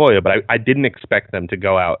made by Hoya, but I didn't expect them to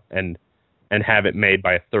go out and have it made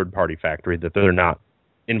by a third-party factory that they're not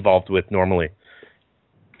involved with normally.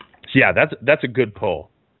 So yeah, that's a good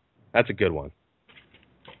pull. That's a good one.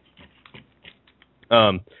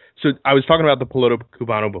 So I was talking about the Piloto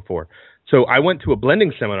Cubano before. So I went to a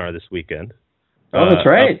blending seminar this weekend. Oh, that's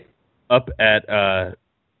right. Up at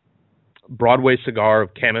Broadway Cigar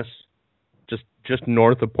of Camas, just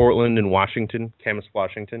north of Portland in Washington, Camas,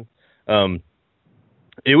 Washington.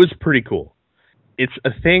 It was pretty cool. It's a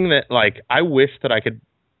thing that, like, I wish that I could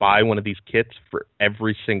buy one of these kits for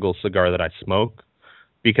every single cigar that I smoke,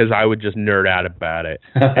 because I would just nerd out about it.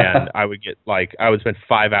 And I would spend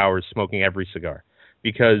 5 hours smoking every cigar,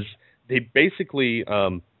 because they basically,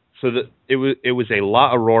 it was a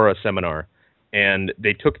La Aurora seminar, and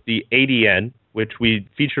they took the ADN, which we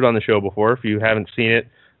featured on the show before. If you haven't seen it,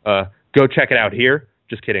 go check it out here.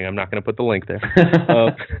 Just kidding. I'm not going to put the link there.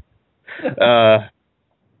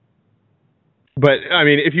 But, I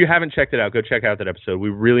mean, if you haven't checked it out, go check out that episode. We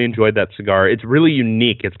really enjoyed that cigar. It's really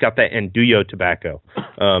unique. It's got that Andullo tobacco.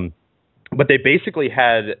 But they basically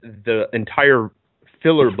had the entire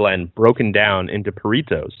filler blend broken down into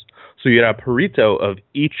Puritos. So you had a Purito of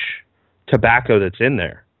each tobacco that's in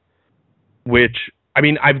there, which, I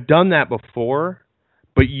mean, I've done that before,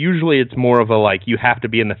 but usually it's more of a, like, you have to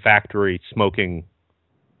be in the factory smoking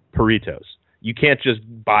Puritos. You can't just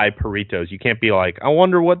buy Puritos. You can't be like, I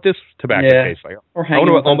wonder what this tobacco tastes like. Or hang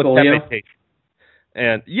with Uncle Leo. Tastes.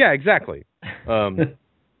 And yeah, exactly. And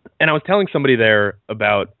I was telling somebody there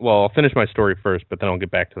about, well, I'll finish my story first, but then I'll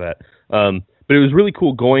get back to that. But it was really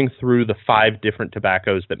cool going through the 5 different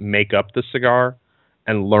tobaccos that make up the cigar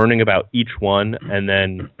and learning about each one. And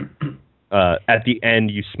then at the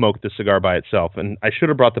end, you smoke the cigar by itself. And I should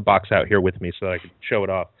have brought the box out here with me so that I could show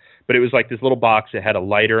it off. But it was like this little box. It had a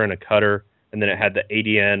lighter and a cutter, and then it had the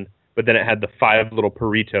ADN, but then it had the 5 little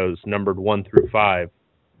Puritos numbered 1 through 5.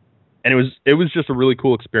 And it was just a really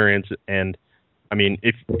cool experience. And I mean,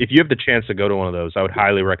 if you have the chance to go to one of those, I would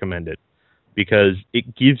highly recommend it, because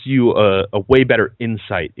it gives you a way better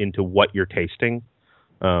insight into what you're tasting,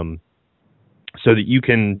 so that you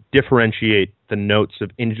can differentiate the notes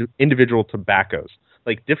of individual tobaccos.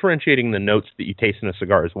 Like, differentiating the notes that you taste in a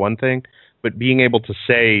cigar is one thing, but being able to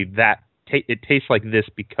say that it tastes like this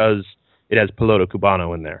because it has Piloto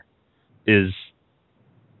Cubano in there is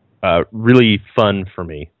really fun for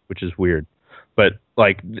me, which is weird. But,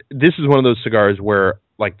 like, this is one of those cigars where,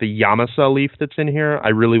 like, the Yamasa leaf that's in here, I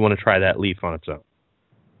really want to try that leaf on its own.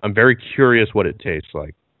 I'm very curious what it tastes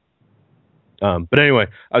like. But anyway,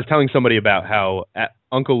 I was telling somebody about how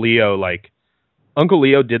Uncle Leo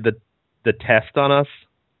did the test on us.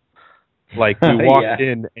 Like, we walked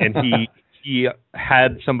in, and he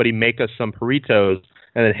had somebody make us some Puritos,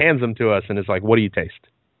 and then hands them to us, and is like, "What do you taste?"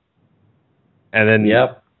 And then,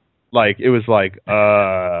 like, it was like,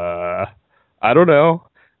 I don't know.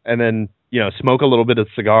 And then, smoke a little bit of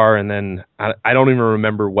cigar, and then I don't even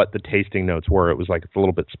remember what the tasting notes were. It was like, it's a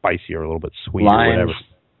little bit spicy or a little bit sweet or whatever.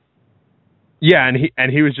 Yeah,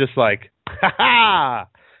 and he was just like, ha ha,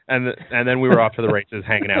 and then we were off to the races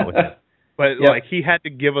hanging out with him. But like, he had to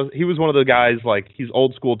give us. He was one of the guys, like, he's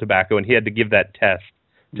old school tobacco, and he had to give that test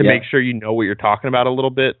to make sure you know what you're talking about a little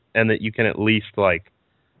bit, and that you can at least, like,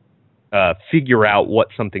 figure out what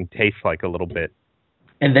something tastes like a little bit.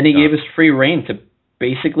 And then he gave us free reign to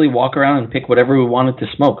basically walk around and pick whatever we wanted to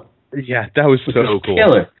smoke. Yeah, that was so cool.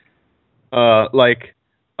 Killer. Like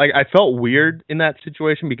I felt weird in that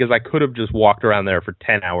situation, because I could have just walked around there for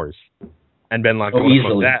 10 hours and been like,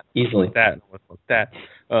 easily. that.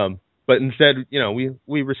 But instead,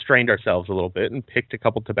 we restrained ourselves a little bit and picked a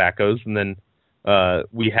couple tobaccos, and then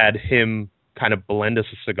we had him kind of blend us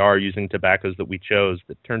a cigar using tobaccos that we chose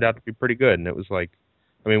that turned out to be pretty good. And it was like,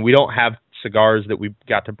 I mean, we don't have cigars that we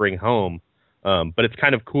got to bring home, but it's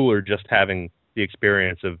kind of cooler just having the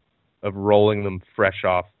experience of rolling them fresh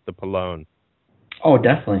off the Pallone. Oh,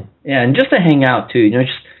 definitely. Yeah, and just to hang out, too.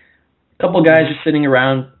 Just a couple guys just sitting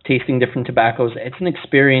around tasting different tobaccos. It's an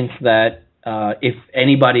experience that,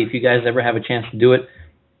 if you guys ever have a chance to do it,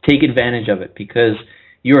 take advantage of it, because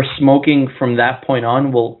your smoking from that point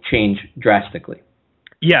on will change drastically.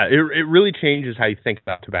 Yeah, it really changes how you think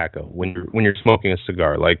about tobacco when you're smoking a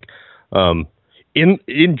cigar. Like, in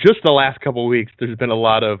just the last couple of weeks, there's been a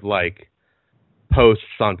lot of, like, posts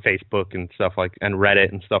on Facebook and stuff and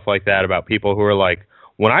Reddit and stuff like that about people who are like,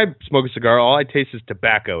 When I smoke a cigar, all I taste is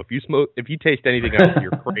tobacco. If you taste anything else,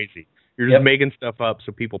 you're crazy. You're just making stuff up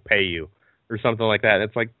so people pay you or something like that. And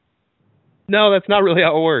it's like, no, that's not really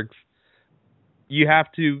how it works. You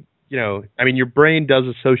have to, your brain does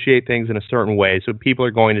associate things in a certain way, so people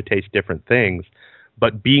are going to taste different things.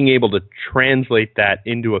 But being able to translate that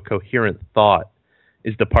into a coherent thought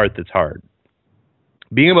is the part that's hard.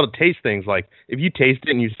 Being able to taste things, like if you taste it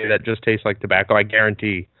and you say that just tastes like tobacco, I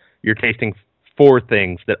guarantee you're tasting 4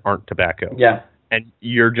 things that aren't tobacco. Yeah. And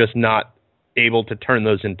you're just not able to turn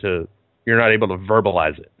those into, you're not able to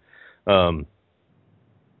verbalize it.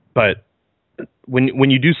 But when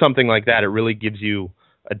you do something like that, it really gives you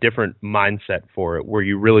a different mindset for it, where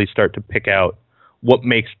you really start to pick out what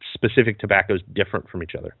makes specific tobaccos different from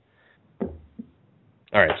each other. All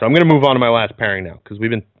right, so I'm going to move on to my last pairing now, because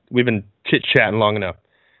we've been chit-chatting long enough.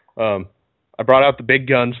 I brought out the big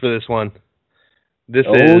guns for this one. This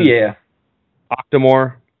is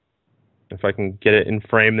Octomore, if I can get it in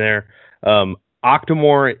frame there.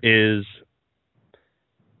 Octomore is...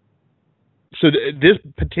 So this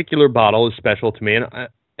particular bottle is special to me, and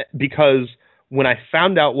because when I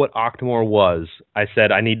found out what Octomore was, I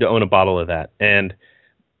said I need to own a bottle of that. And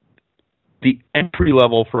the entry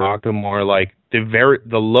level for Octomore, like the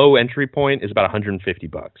low entry point, is about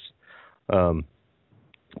 $150.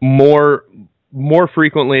 More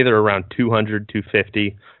frequently, they're around $200,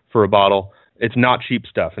 $250 for a bottle. It's not cheap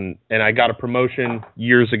stuff, and I got a promotion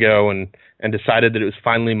years ago and decided that it was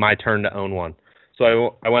finally my turn to own one.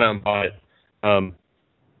 So I went out and bought it. So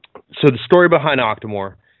the story behind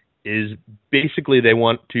Octomore is basically they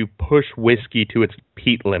want to push whiskey to its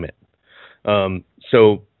peat limit.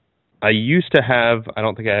 So I used to have, I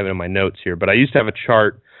don't think I have it in my notes here, but I used to have a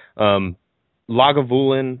chart. Ardbeg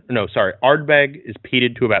is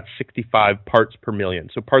peated to about 65 parts per million.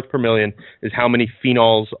 So parts per million is how many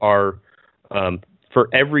phenols are, for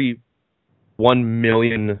every 1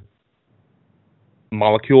 million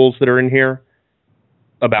molecules that are in here,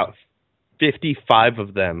 about 55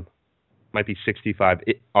 of them, might be 65,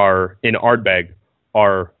 are in Ardbeg,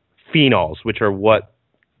 are phenols, which are what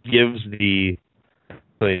gives the...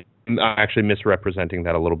 I'm actually misrepresenting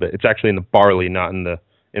that a little bit. It's actually in the barley, not in the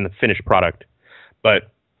finished product.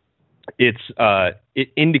 But it's an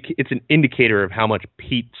indicator of how much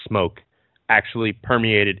peat smoke actually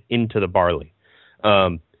permeated into the barley.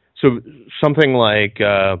 So something like...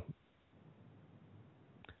 I'm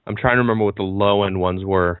trying to remember what the low-end ones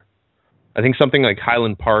were. I think something like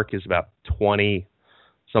Highland Park is about 20.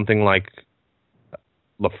 Something like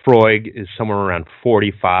Laphroaig is somewhere around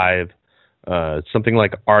 45. Something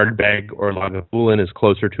like Ardbeg or Lagavulin is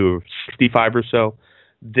closer to 65 or so.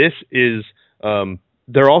 This is...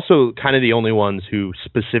 they're also kind of the only ones who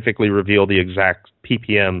specifically reveal the exact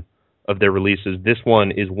ppm of their releases. This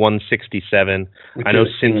one is 167. I know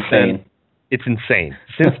since then... It's insane.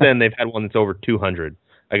 Since then, they've had one that's over 200.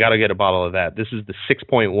 I got to get a bottle of that. This is the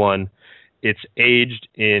 6.1. It's aged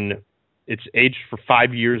for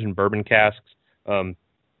 5 years in bourbon casks.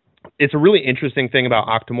 It's a really interesting thing about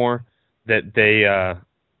Octomore that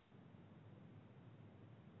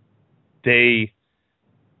they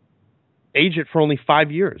age it for only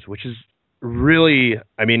 5 years, which is really,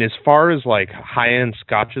 I mean, as far as like high-end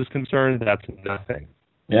Scotch is concerned, that's nothing.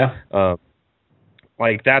 Yeah.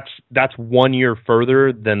 Like that's 1 year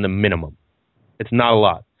further than the minimum. It's not a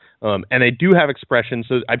lot. And they do have expressions,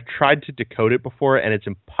 so I've tried to decode it before, and it's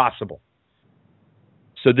impossible.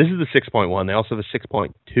 So this is the 6.1. They also have a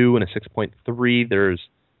 6.2 and a 6.3. There's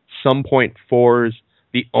some 0.4s.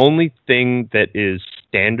 The only thing that is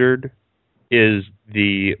standard is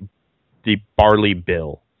the barley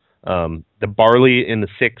bill. The barley in the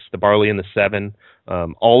 6, the barley in the 7,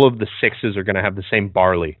 all of the 6s are going to have the same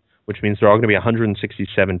barley, which means they're all going to be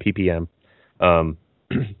 167 ppm.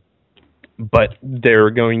 But they're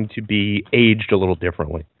going to be aged a little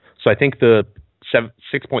differently. So I think the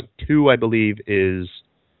 6.2, I believe, is...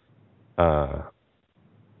 I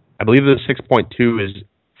believe the 6.2 is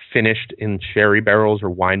finished in sherry barrels or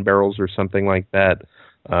wine barrels or something like that.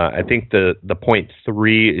 I think the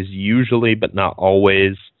 0.3 is usually, but not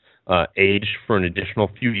always, aged for an additional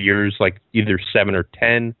few years, like either 7 or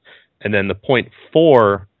 10. And then the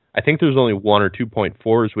 0.4, I think there's only 1 or 2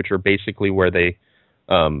 0.4s, which are basically where they...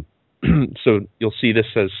 so you'll see this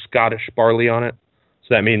says Scottish barley on it.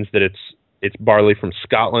 So that means that it's barley from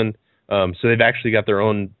Scotland. So they've actually got their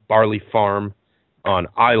own barley farm on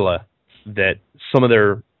Islay that some of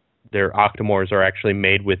their Octomores are actually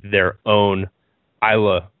made with their own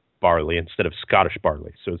Islay barley instead of Scottish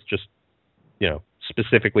barley. So it's just,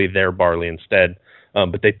 specifically their barley instead.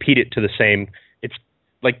 But they peat it to the same. It's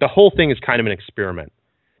like the whole thing is kind of an experiment.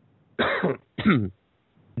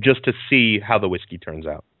 just to see how the whiskey turns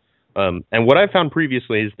out. And what I found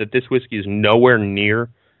previously is that this whiskey is nowhere near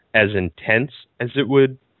as intense as you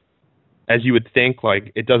would think.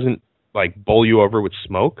 Like, it doesn't like bowl you over with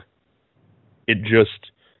smoke.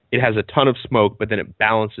 It has a ton of smoke, but then it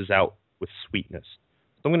balances out with sweetness.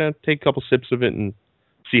 So I'm gonna take a couple sips of it and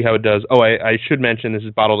see how it does. Oh, I should mention this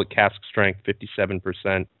is bottled at cask strength,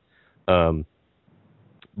 57%.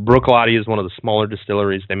 Bruichladdich is one of the smaller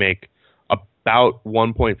distilleries. They make about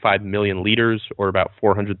 1.5 million liters, or about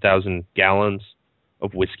 400,000 gallons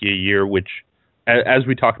of whiskey a year, which, as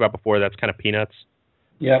we talked about before, that's kind of peanuts.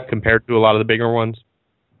 Yeah. Compared to a lot of the bigger ones.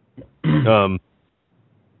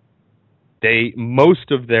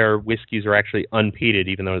 Most of their whiskeys are actually unpeated,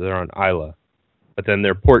 even though they're on Islay. But then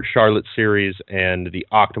their Port Charlotte series and the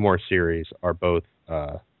Octomore series are both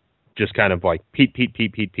just kind of like peat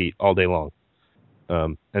all day long.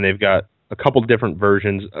 And they've got a couple different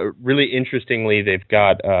versions. Really interestingly, they've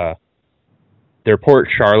got their Port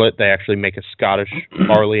Charlotte. They actually make a Scottish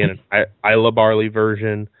barley and an Islay barley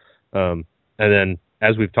version. And then,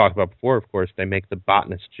 as we've talked about before, of course, they make the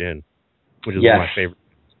Botanist gin, which is one of my favorites.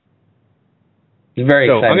 It's very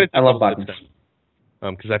exciting. I love Botanist.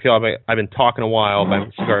 Because I feel I've been talking a while. My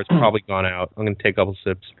cigar's probably gone out. I'm going to take a couple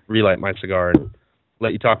sips, relight my cigar, and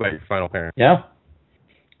let you talk about your final pairing. Yeah.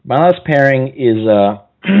 My last pairing is,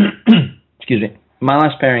 excuse me. My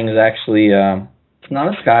last pairing is actually, it's not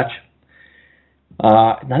a Scotch,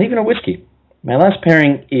 not even a whiskey. My last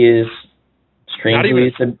pairing is,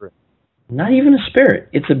 strangely, not even a spirit.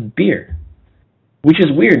 It's a beer, which is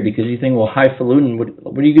weird because you think, well, highfalutin,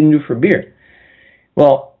 what are you going to do for beer?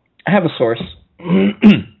 Well, I have a source,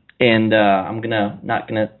 and I'm not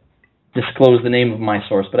gonna disclose the name of my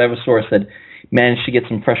source, but I have a source that managed to get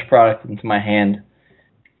some fresh product into my hand,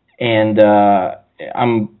 and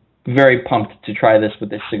I'm very pumped to try this with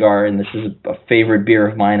this cigar, and this is a favorite beer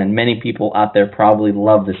of mine, and many people out there probably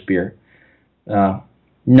love this beer.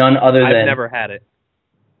 None other than... I've never had it.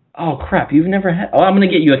 Oh, crap, you've never had... Oh, I'm going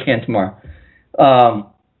to get you a can tomorrow.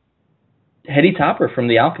 Heady Topper from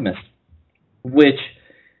The Alchemist, which,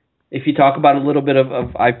 if you talk about a little bit of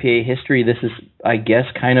IPA history, this is, I guess,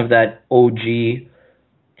 kind of that OG,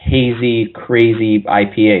 hazy, crazy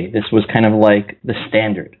IPA. This was kind of like the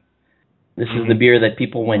standard. This is the beer that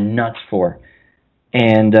people went nuts for.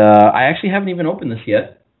 And I actually haven't even opened this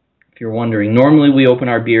yet, if you're wondering. Normally we open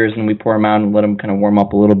our beers and we pour them out and let them kind of warm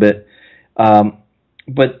up a little bit.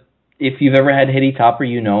 But if you've ever had Heady Topper,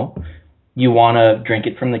 you know you want to drink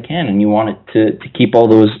it from the can and you want it to keep all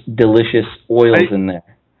those delicious oils in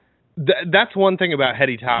there. That's one thing about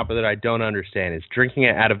Heady Topper that I don't understand, is drinking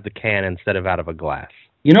it out of the can instead of out of a glass.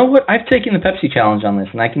 You know what? I've taken the Pepsi challenge on this,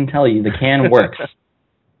 and I can tell you the can works.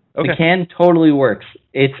 Okay. The can totally works.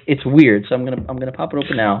 It's weird, so I'm gonna pop it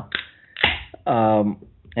open now,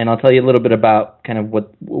 and I'll tell you a little bit about kind of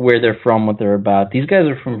where they're from, what they're about. These guys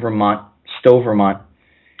are from Vermont, Stowe, Vermont,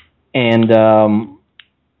 and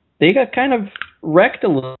they got kind of wrecked a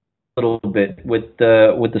little bit with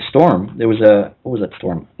the storm. There was what was that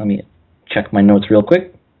storm? Let me check my notes real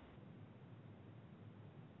quick.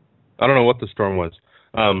 I don't know what the storm was.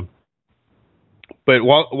 But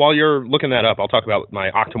while you're looking that up, I'll talk about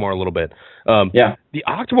my Octomore a little bit. Yeah. The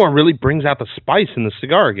Octomore really brings out the spice in the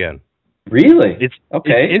cigar again. Really? It's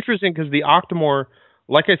interesting because the Octomore,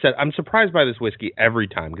 like I said, I'm surprised by this whiskey every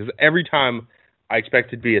time, because every time I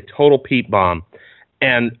expect it to be a total peat bomb.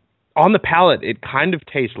 And on the palate, it kind of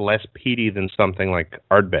tastes less peaty than something like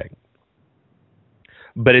Ardbeg.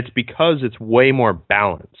 But it's because it's way more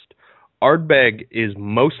balanced. Ardbeg is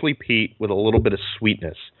mostly peat with a little bit of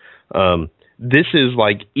sweetness. This is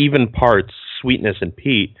like even parts sweetness and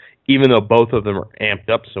peat, even though both of them are amped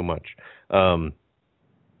up so much.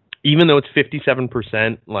 Even though it's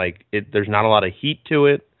 57%, like there's not a lot of heat to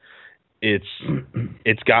it.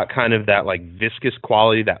 It's got kind of that like viscous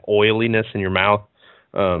quality, that oiliness in your mouth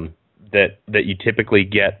that you typically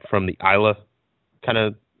get from the Islay kind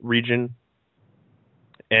of region,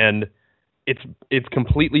 and it's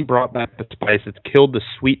completely brought back the spice. It's killed the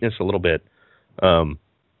sweetness a little bit.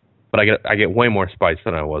 But I get way more spice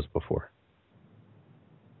than I was before.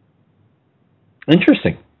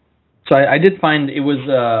 Interesting. So I did find it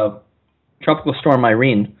was Tropical Storm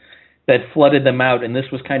Irene that flooded them out, and this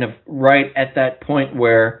was kind of right at that point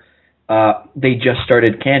where they just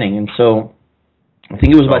started canning. And so I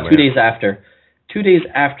think it was about 2 days after. 2 days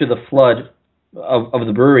after the flood of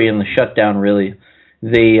the brewery and the shutdown, really,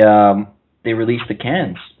 they released the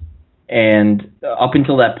cans. And up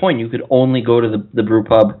until that point, you could only go to the brew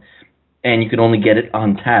pub, and you could only get it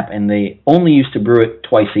on tap. And they only used to brew it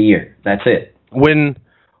twice a year. That's it. When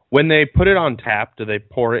When they put it on tap, do they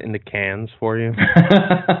pour it into cans for you?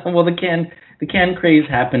 Well, the can craze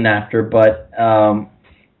happened after, but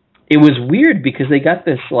it was weird because they got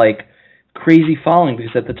this like crazy following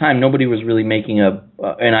because at the time nobody was really making an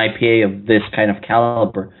IPA of this kind of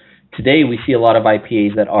caliber. Today we see a lot of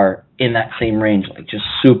IPAs that are in that same range, like just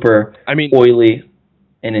super oily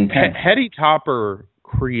and intense. Heady Topper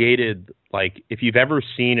created, like, if you've ever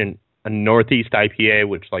seen a Northeast IPA,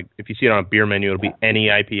 which, like, if you see it on a beer menu, it'll be any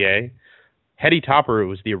IPA. Heady Topper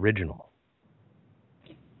was the original.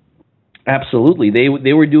 Absolutely.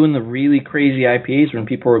 They were doing the really crazy IPAs when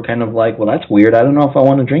people were kind of like, well, that's weird. I don't know if I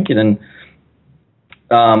want to drink it. And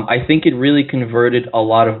I think it really converted a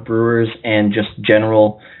lot of brewers and just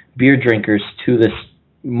general beer drinkers to this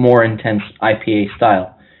more intense IPA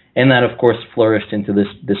style. And that, of course, flourished into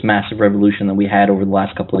this massive revolution that we had over the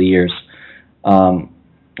last couple of years.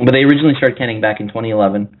 But they originally started canning back in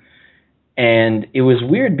 2011. And it was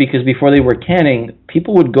weird because before they were canning,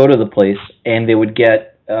 people would go to the place and they would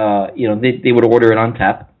get, they would order it on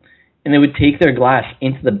tap. And they would take their glass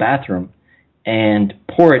into the bathroom and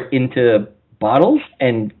pour it into bottles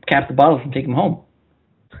and cap the bottles and take them home.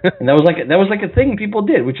 And that was like a thing people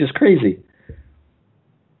did, which is crazy.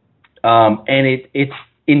 And it's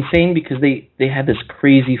insane because they had this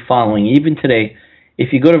crazy following. Even today,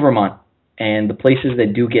 if you go to Vermont and the places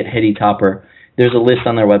that do get Heady Topper, there's a list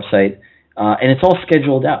on their website, and it's all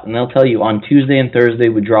scheduled out. And they'll tell you on Tuesday and Thursday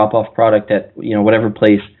we drop off product at whatever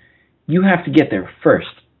place. You have to get there first.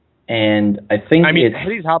 And I think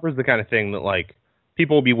Heady Topper is the kind of thing that like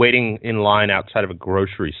people will be waiting in line outside of a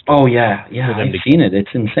grocery store. Oh yeah, I've seen it. It's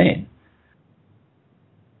insane.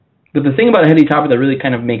 But the thing about Heady Topper that really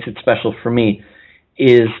kind of makes it special for me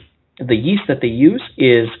is the yeast that they use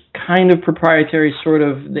is kind of proprietary, sort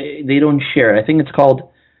of. They don't share it. I think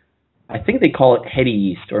they call it Heady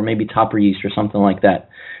yeast or maybe Topper yeast or something like that.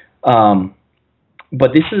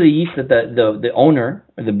 But this is a yeast that the owner,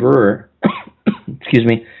 or the brewer, excuse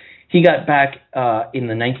me, he got back in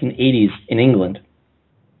the 1980s in England.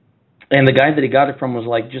 And the guy that he got it from was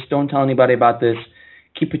like, just don't tell anybody about this.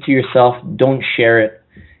 Keep it to yourself. Don't share it.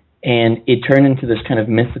 And it turned into this kind of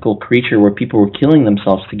mythical creature where people were killing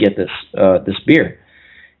themselves to get this beer.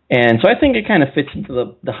 And so I think it kind of fits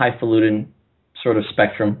into the highfalutin sort of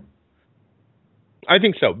spectrum. I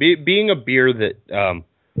think so. Being a beer that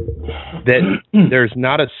there's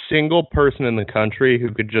not a single person in the country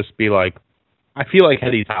who could just be like, I feel like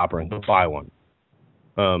Heady Topper and go buy one.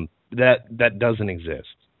 That doesn't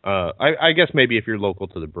exist. I guess maybe if you're local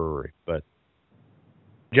to the brewery, but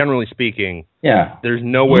generally speaking, there's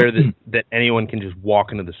nowhere that anyone can just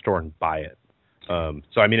walk into the store and buy it.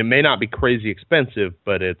 So I mean, it may not be crazy expensive,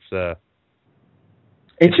 but it's just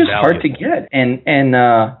hard to get. And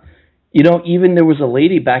even there was a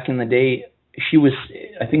lady back in the day. She was,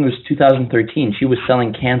 I think it was 2013. She was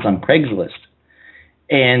selling cans on Craigslist,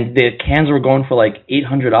 and the cans were going for like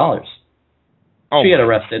 $800. She got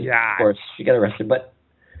arrested. Of course, she got arrested, but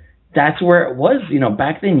that's where it was.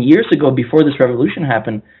 Back then, years ago, before this revolution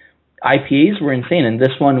happened, IPAs were insane, and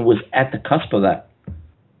this one was at the cusp of that,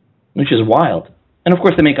 which is wild. And of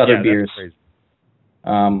course, they make other beers.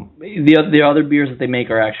 The other beers that they make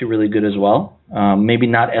are actually really good as well. Maybe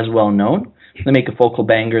not as well known. They make a Focal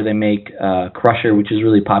Banger. They make Crusher, which is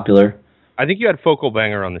really popular. I think you had Focal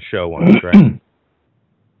Banger on the show once, right?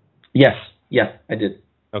 Yes. Yeah, I did.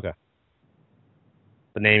 Okay.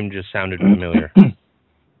 The name just sounded familiar.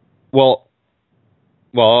 Well,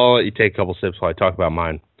 I'll let you take a couple sips while I talk about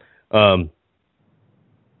mine.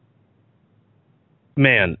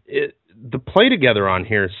 Man, the play together on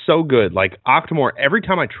here is so good. Like Octomore, every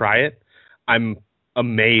time I try it, I'm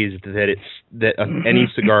amazed that any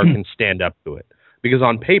cigar can stand up to it. Because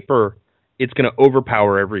on paper, it's going to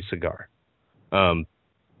overpower every cigar.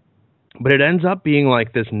 But it ends up being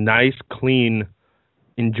like this nice, clean,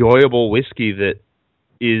 enjoyable whiskey that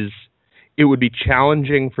it would be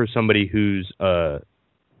challenging for somebody who's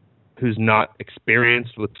not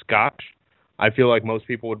experienced with Scotch. I feel like most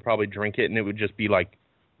people would probably drink it and it would just be like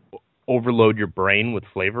overload your brain with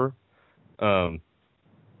flavor.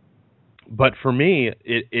 But for me,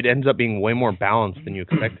 it ends up being way more balanced than you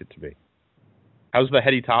expect it to be. How's the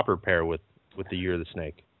Heady Topper pair with the Year of the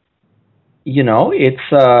Snake?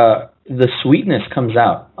 It's the sweetness comes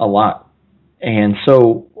out a lot. And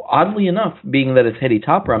so, oddly enough, being that it's Heady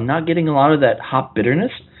Topper, I'm not getting a lot of that hop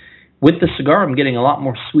bitterness. With the cigar, I'm getting a lot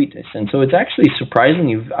more sweetness. And so it's actually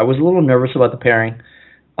surprising. I was a little nervous about the pairing.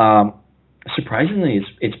 Surprisingly,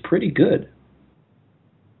 it's pretty good.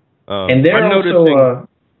 And they're also...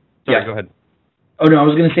 Sorry, go ahead. Oh, no, I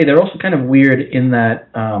was going to say they're also kind of weird in that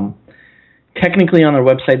technically on their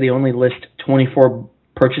website they only list 24%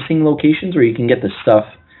 purchasing locations where you can get the stuff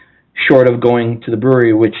short of going to the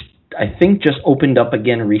brewery, which I think just opened up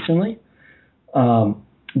again recently.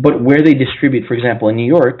 But where they distribute, for example, in New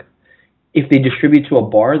York, if they distribute to a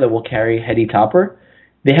bar that will carry Heady Topper,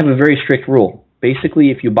 they have a very strict rule.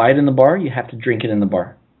 Basically, if you buy it in the bar, you have to drink it in the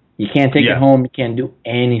bar. You can't take it home. You can't do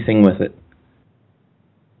anything with it.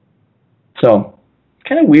 So,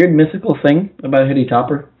 kind of weird, mythical thing about Heady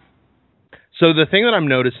Topper. So the thing that I'm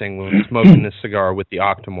noticing when smoking this cigar with the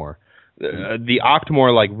Octomore, the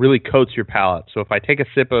Octomore like really coats your palate. So if I take a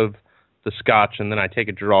sip of the Scotch and then I take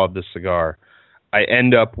a draw of this cigar, I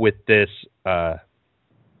end up with this. I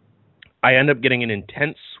end up getting an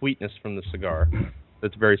intense sweetness from the cigar.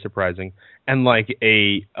 That's very surprising, and like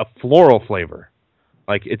a floral flavor.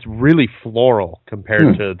 Like it's really floral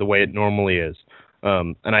compared to the way it normally is.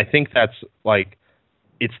 And I think that's like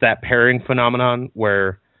it's that pairing phenomenon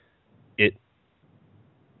where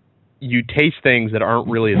you taste things that aren't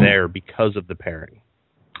really there because of the pairing.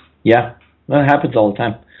 Yeah, that happens all the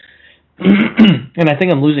time. And I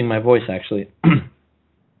think I'm losing my voice, actually.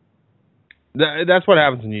 That's what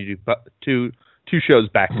happens when you do two shows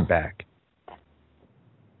back to back.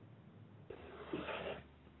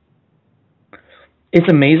 It's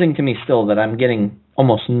amazing to me still that I'm getting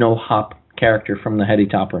almost no hop character from the Heady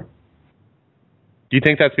Topper. Do you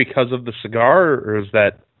think that's because of the cigar, or is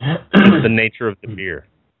that just the nature of the beer?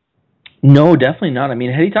 No, definitely not. I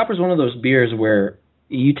mean, Heady Topper is one of those beers where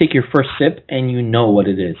you take your first sip and you know what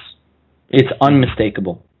it is. It's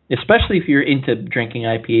unmistakable. Especially if you're into drinking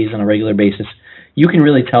IPAs on a regular basis, you can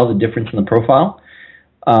really tell the difference in the profile.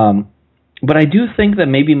 But I do think that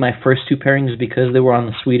maybe my first two pairings, because they were on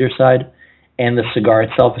the sweeter side, and the cigar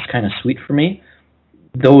itself is kind of sweet for me,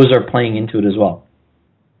 those are playing into it as well.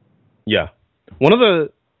 Yeah. One of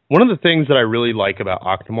the things that I really like about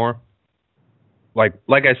Octomore, like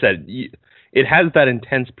I said, it has that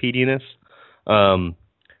intense peatiness,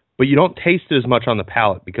 but you don't taste it as much on the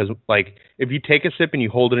palate because, like, if you take a sip and you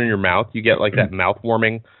hold it in your mouth, you get like that mouth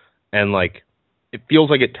warming, and like it feels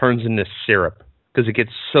like it turns into syrup because it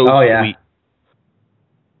gets so sweet. Yeah.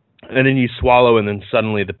 And then you swallow, and then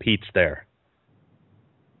suddenly the peat's there,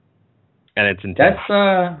 and it's intense.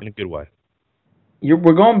 That's in a good way.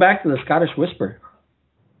 We're going back to the Scottish Whisper.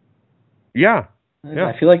 Yeah.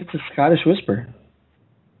 I feel like it's a Scottish Whisper.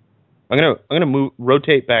 I'm gonna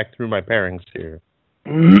rotate back through my pairings here.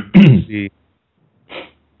 See,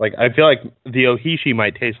 like I feel like the Ohishi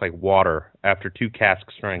might taste like water after 2 cask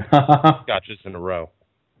strength scotches in a row.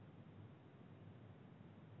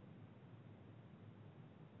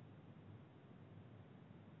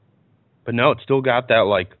 But no, it's still got that,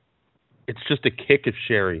 like, it's just a kick of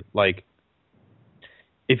sherry. Like,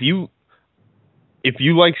 if you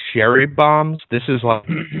like sherry bombs, this is like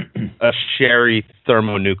a sherry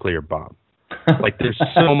thermonuclear bomb. Like, there's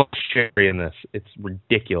so much sherry in this. It's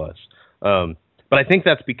ridiculous. But I think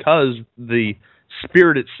that's because the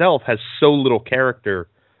spirit itself has so little character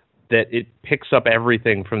that it picks up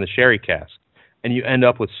everything from the sherry cask. And you end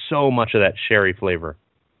up with so much of that sherry flavor.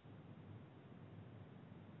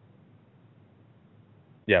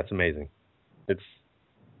 Yeah, it's amazing. It's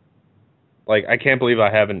like, I can't believe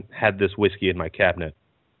I haven't had this whiskey in my cabinet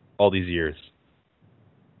all these years.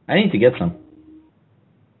 I need to get some.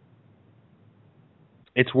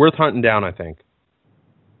 It's worth hunting down, I think.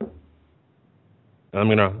 I'm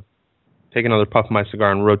going to take another puff of my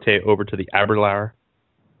cigar and rotate over to the Aberlour.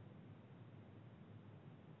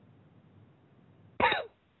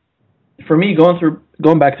 For me,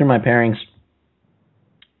 going back through my pairings,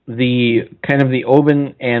 the kind of the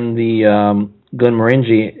Oban and the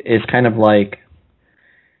Glenmorangie is kind of like,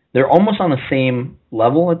 they're almost on the same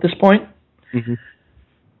level at this point. Mm-hmm.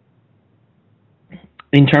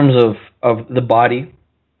 In terms of the body,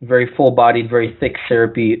 very full-bodied, very thick,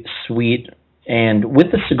 syrupy, sweet. And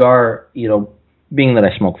with the cigar, being that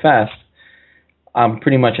I smoke fast, I'm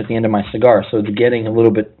pretty much at the end of my cigar, so it's getting a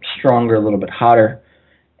little bit stronger, a little bit hotter.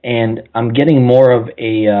 And I'm getting more of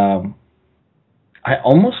a, I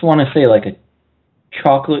almost want to say like a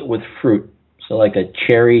chocolate with fruit. So like a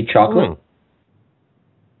cherry chocolate.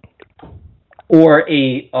 Or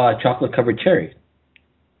a chocolate-covered cherry.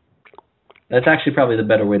 That's actually probably the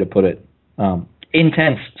better way to put it.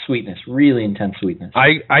 Intense sweetness, really intense sweetness.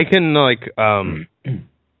 I can, like,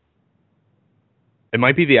 it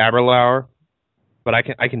might be the Aberlour, but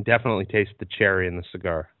I can definitely taste the cherry in the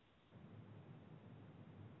cigar.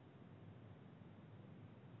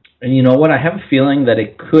 And you know what? I have a feeling that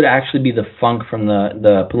it could actually be the funk from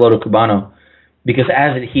the Piloto Cubano, because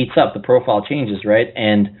as it heats up, the profile changes, right?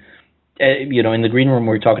 And, in the green room we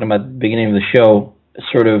were talking about at the beginning of the show,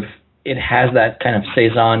 sort of, it has that kind of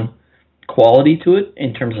Saison quality to it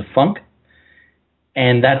in terms of funk,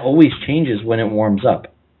 and that always changes when it warms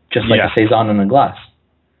up, just like a Saison in a glass.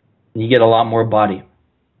 You get a lot more body.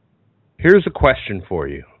 Here's a question for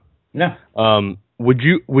you. Yeah. Would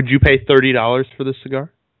you pay $30 for this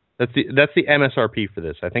cigar? That's the MSRP for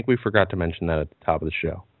this. I think we forgot to mention that at the top of the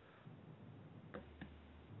show.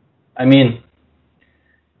 I mean,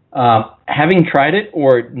 having tried it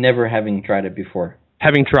or never having tried it before?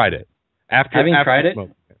 Having tried it. After tried it?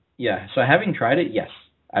 Yeah. So having tried it, yes,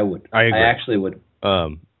 I would. I agree. I actually would.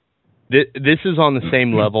 This is on the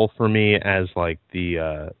same level for me as like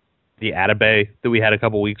the Atabey that we had a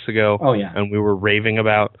couple weeks ago. Oh yeah. And we were raving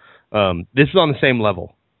about. This is on the same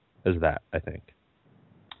level as that, I think.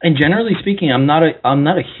 And generally speaking, I'm not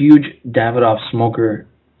a huge Davidoff smoker.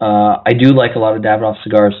 I do like a lot of Davidoff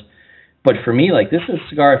cigars, but for me, like, this is a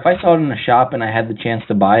cigar. If I saw it in a shop and I had the chance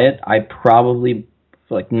to buy it, I probably,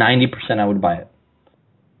 for like 90%, I would buy it.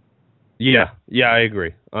 Yeah, I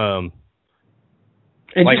agree. And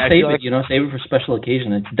like, just save it, save it for special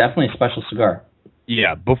occasion. It's definitely a special cigar.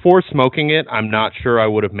 Yeah, before smoking it, I'm not sure I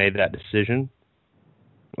would have made that decision.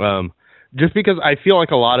 Just because I feel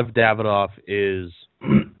like a lot of Davidoff is,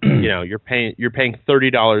 you're paying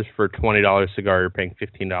 $30 for a $20 cigar, you're paying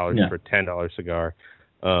 $15 for a $10 cigar.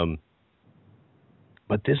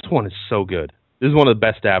 But this one is so good. This is one of the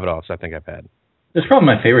best Davidoffs I think I've had. It's probably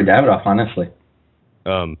my favorite Davidoff, honestly.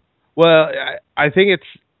 Well, I think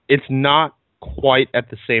it's not quite at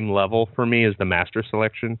the same level for me as the Master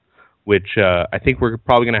Selection, which I think we're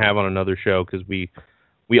probably going to have on another show because we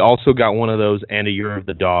also got one of those and a Year of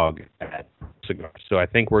the Dog at Cigar. So I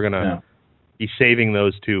think we're going to be saving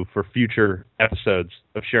those two for future episodes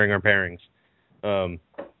of Sharing Our Pairings.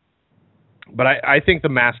 But I think the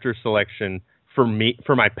Master Selection, for me,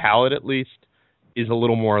 for my palate at least, is a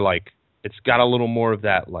little more like, it's got a little more of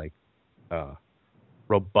that like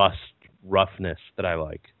robust roughness that I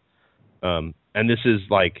like. And this is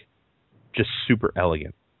like just super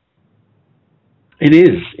elegant. It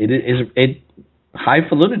is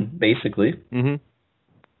highfalutin, basically. Mm-hmm.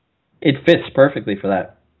 It fits perfectly for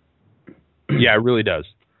that. Yeah, it really does.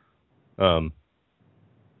 And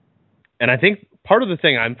I think part of the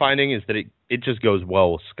thing I'm finding is that it just goes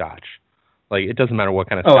well with Scotch. Like, it doesn't matter what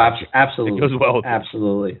kind of Scotch. Absolutely. It goes well with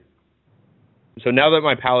absolutely. So now that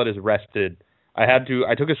my palate is rested, I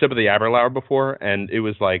took a sip of the Aberlour before, and it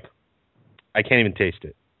was like, I can't even taste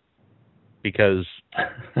it. Because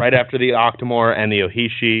right after the Octomore and the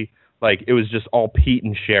Ohishi, like, it was just all peat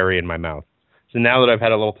and sherry in my mouth. So now that I've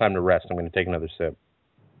had a little time to rest, I'm going to take another sip.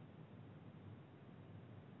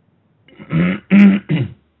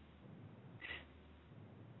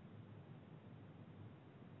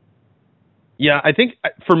 Yeah, I think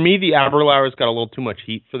for me, the Aberlour's got a little too much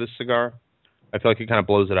heat for this cigar. I feel like it kind of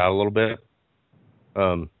blows it out a little bit.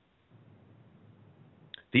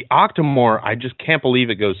 The Octomore, I just can't believe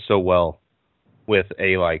it goes so well with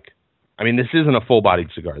a, like, I mean, this isn't a full-bodied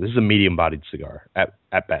cigar. This is a medium-bodied cigar at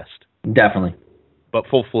best. Definitely. But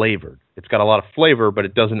full-flavored. It's got a lot of flavor, but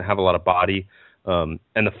it doesn't have a lot of body. And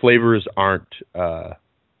the flavors aren't...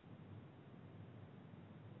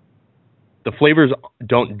 the flavors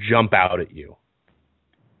don't jump out at you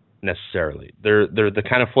necessarily. They're the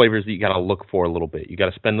kind of flavors that you got to look for a little bit. You got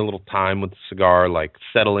to spend a little time with the cigar, like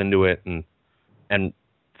settle into it and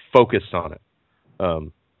focus on it.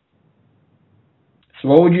 So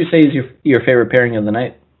what would you say is your favorite pairing of the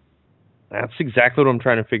night? That's exactly what I'm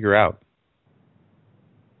trying to figure out.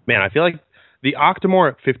 Man, I feel like the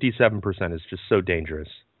Octomore at 57% is just so dangerous.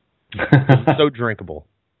 It's so drinkable.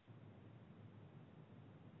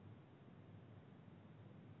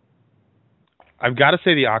 I've got to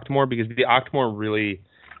say the Octomore because the Octomore really,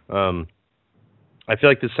 I feel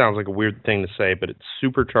like this sounds like a weird thing to say, but it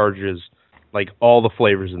supercharges like all the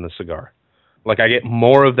flavors in the cigar. Like I get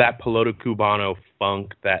more of that Piloto Cubano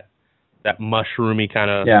funk, that mushroomy kind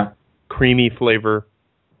of creamy flavor.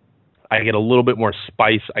 I get a little bit more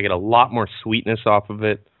spice. I get a lot more sweetness off of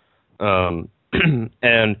it. And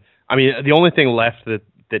I mean, the only thing left that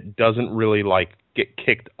doesn't really like get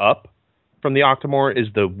kicked up from the Octomore is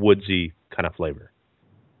the woodsy kind of flavor.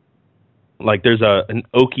 Like there's an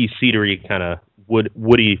oaky, cedary kind of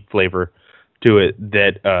woody flavor to it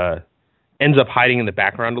that ends up hiding in the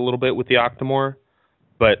background a little bit with the Octomore,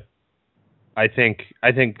 but I think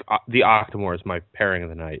the Octomore is my pairing of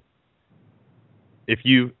the night. If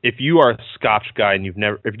you are a Scotch guy and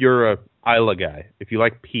if you're a Islay guy, if you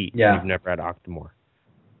like peat and you've never had Octomore,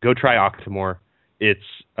 go try Octomore. It's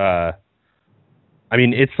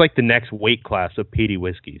it's like the next weight class of peaty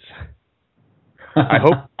whiskeys.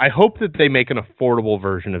 I hope that they make an affordable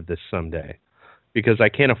version of this someday. because I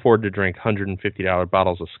can't afford to drink $150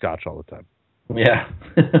 bottles of scotch all the time. Yeah.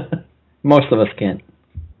 Most of us can't.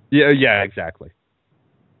 Yeah, exactly.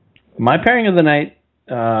 My pairing of the night,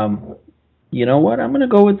 you know what? I'm going to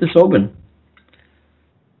go with this Oban.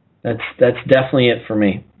 That's definitely it for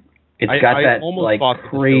me. It's got that like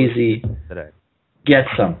crazy. Get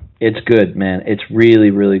some. It's good, man. It's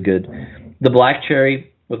really, really good. The black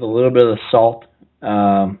cherry with a little bit of the salt.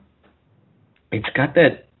 It's got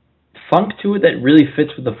that funk to it that really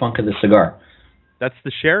fits with the funk of the cigar. That's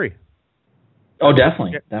the sherry. Oh,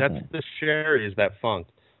 definitely. That's the sherry, is that funk.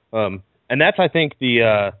 And that's, I think,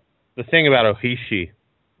 the thing about Ohishi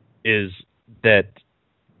is that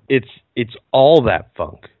it's all that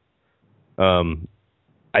funk.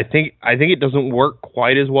 I think it doesn't work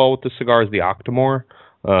quite as well with the cigar as the Octomore.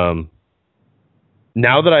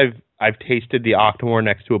 Now that I've tasted the Octomore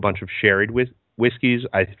next to a bunch of sherried whiskeys,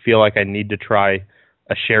 I feel like I need to try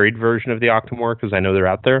a sherried version of the Octomore because I know they're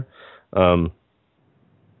out there.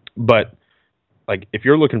 But like, if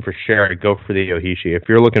you're looking for sherry, go for the Ohishi. If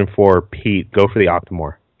you're looking for peat, go for the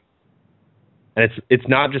Octomore. And it's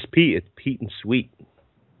not just peat; it's peat and sweet.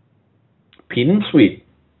 Peat and sweet.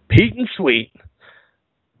 Peat and sweet.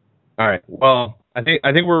 All right. Well, I think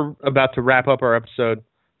we're about to wrap up our episode.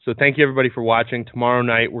 So thank you everybody for watching. Tomorrow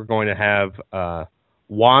night we're going to have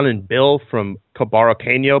Juan and Bill from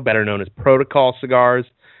Cabarroqueño, better known as Protocol Cigars.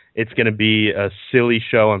 It's going to be a silly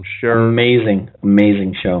show, I'm sure.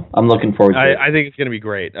 Amazing show. I'm looking forward to it. I think it's going to be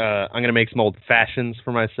great. I'm going to make some old fashions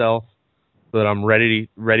for myself so that I'm ready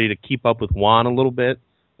to keep up with Juan a little bit.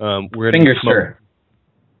 We're going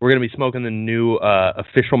to be smoking the new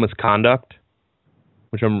Official Misconduct,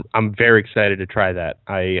 which I'm very excited to try that.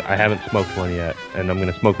 I haven't smoked one yet, and I'm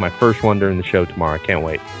going to smoke my first one during the show tomorrow. I can't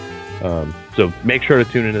wait. So make sure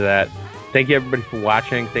to tune into that. Thank you, everybody, for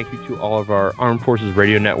watching. Thank you to all of our Armed Forces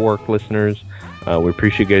Radio Network listeners. We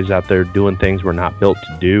appreciate you guys out there doing things we're not built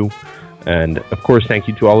to do. And, of course, thank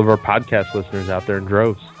you to all of our podcast listeners out there in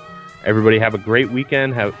droves. Everybody have a great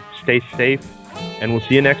weekend. Stay safe, and we'll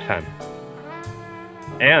see you next time.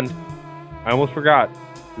 And I almost forgot.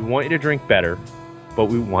 We want you to drink better, but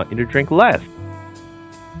we want you to drink less.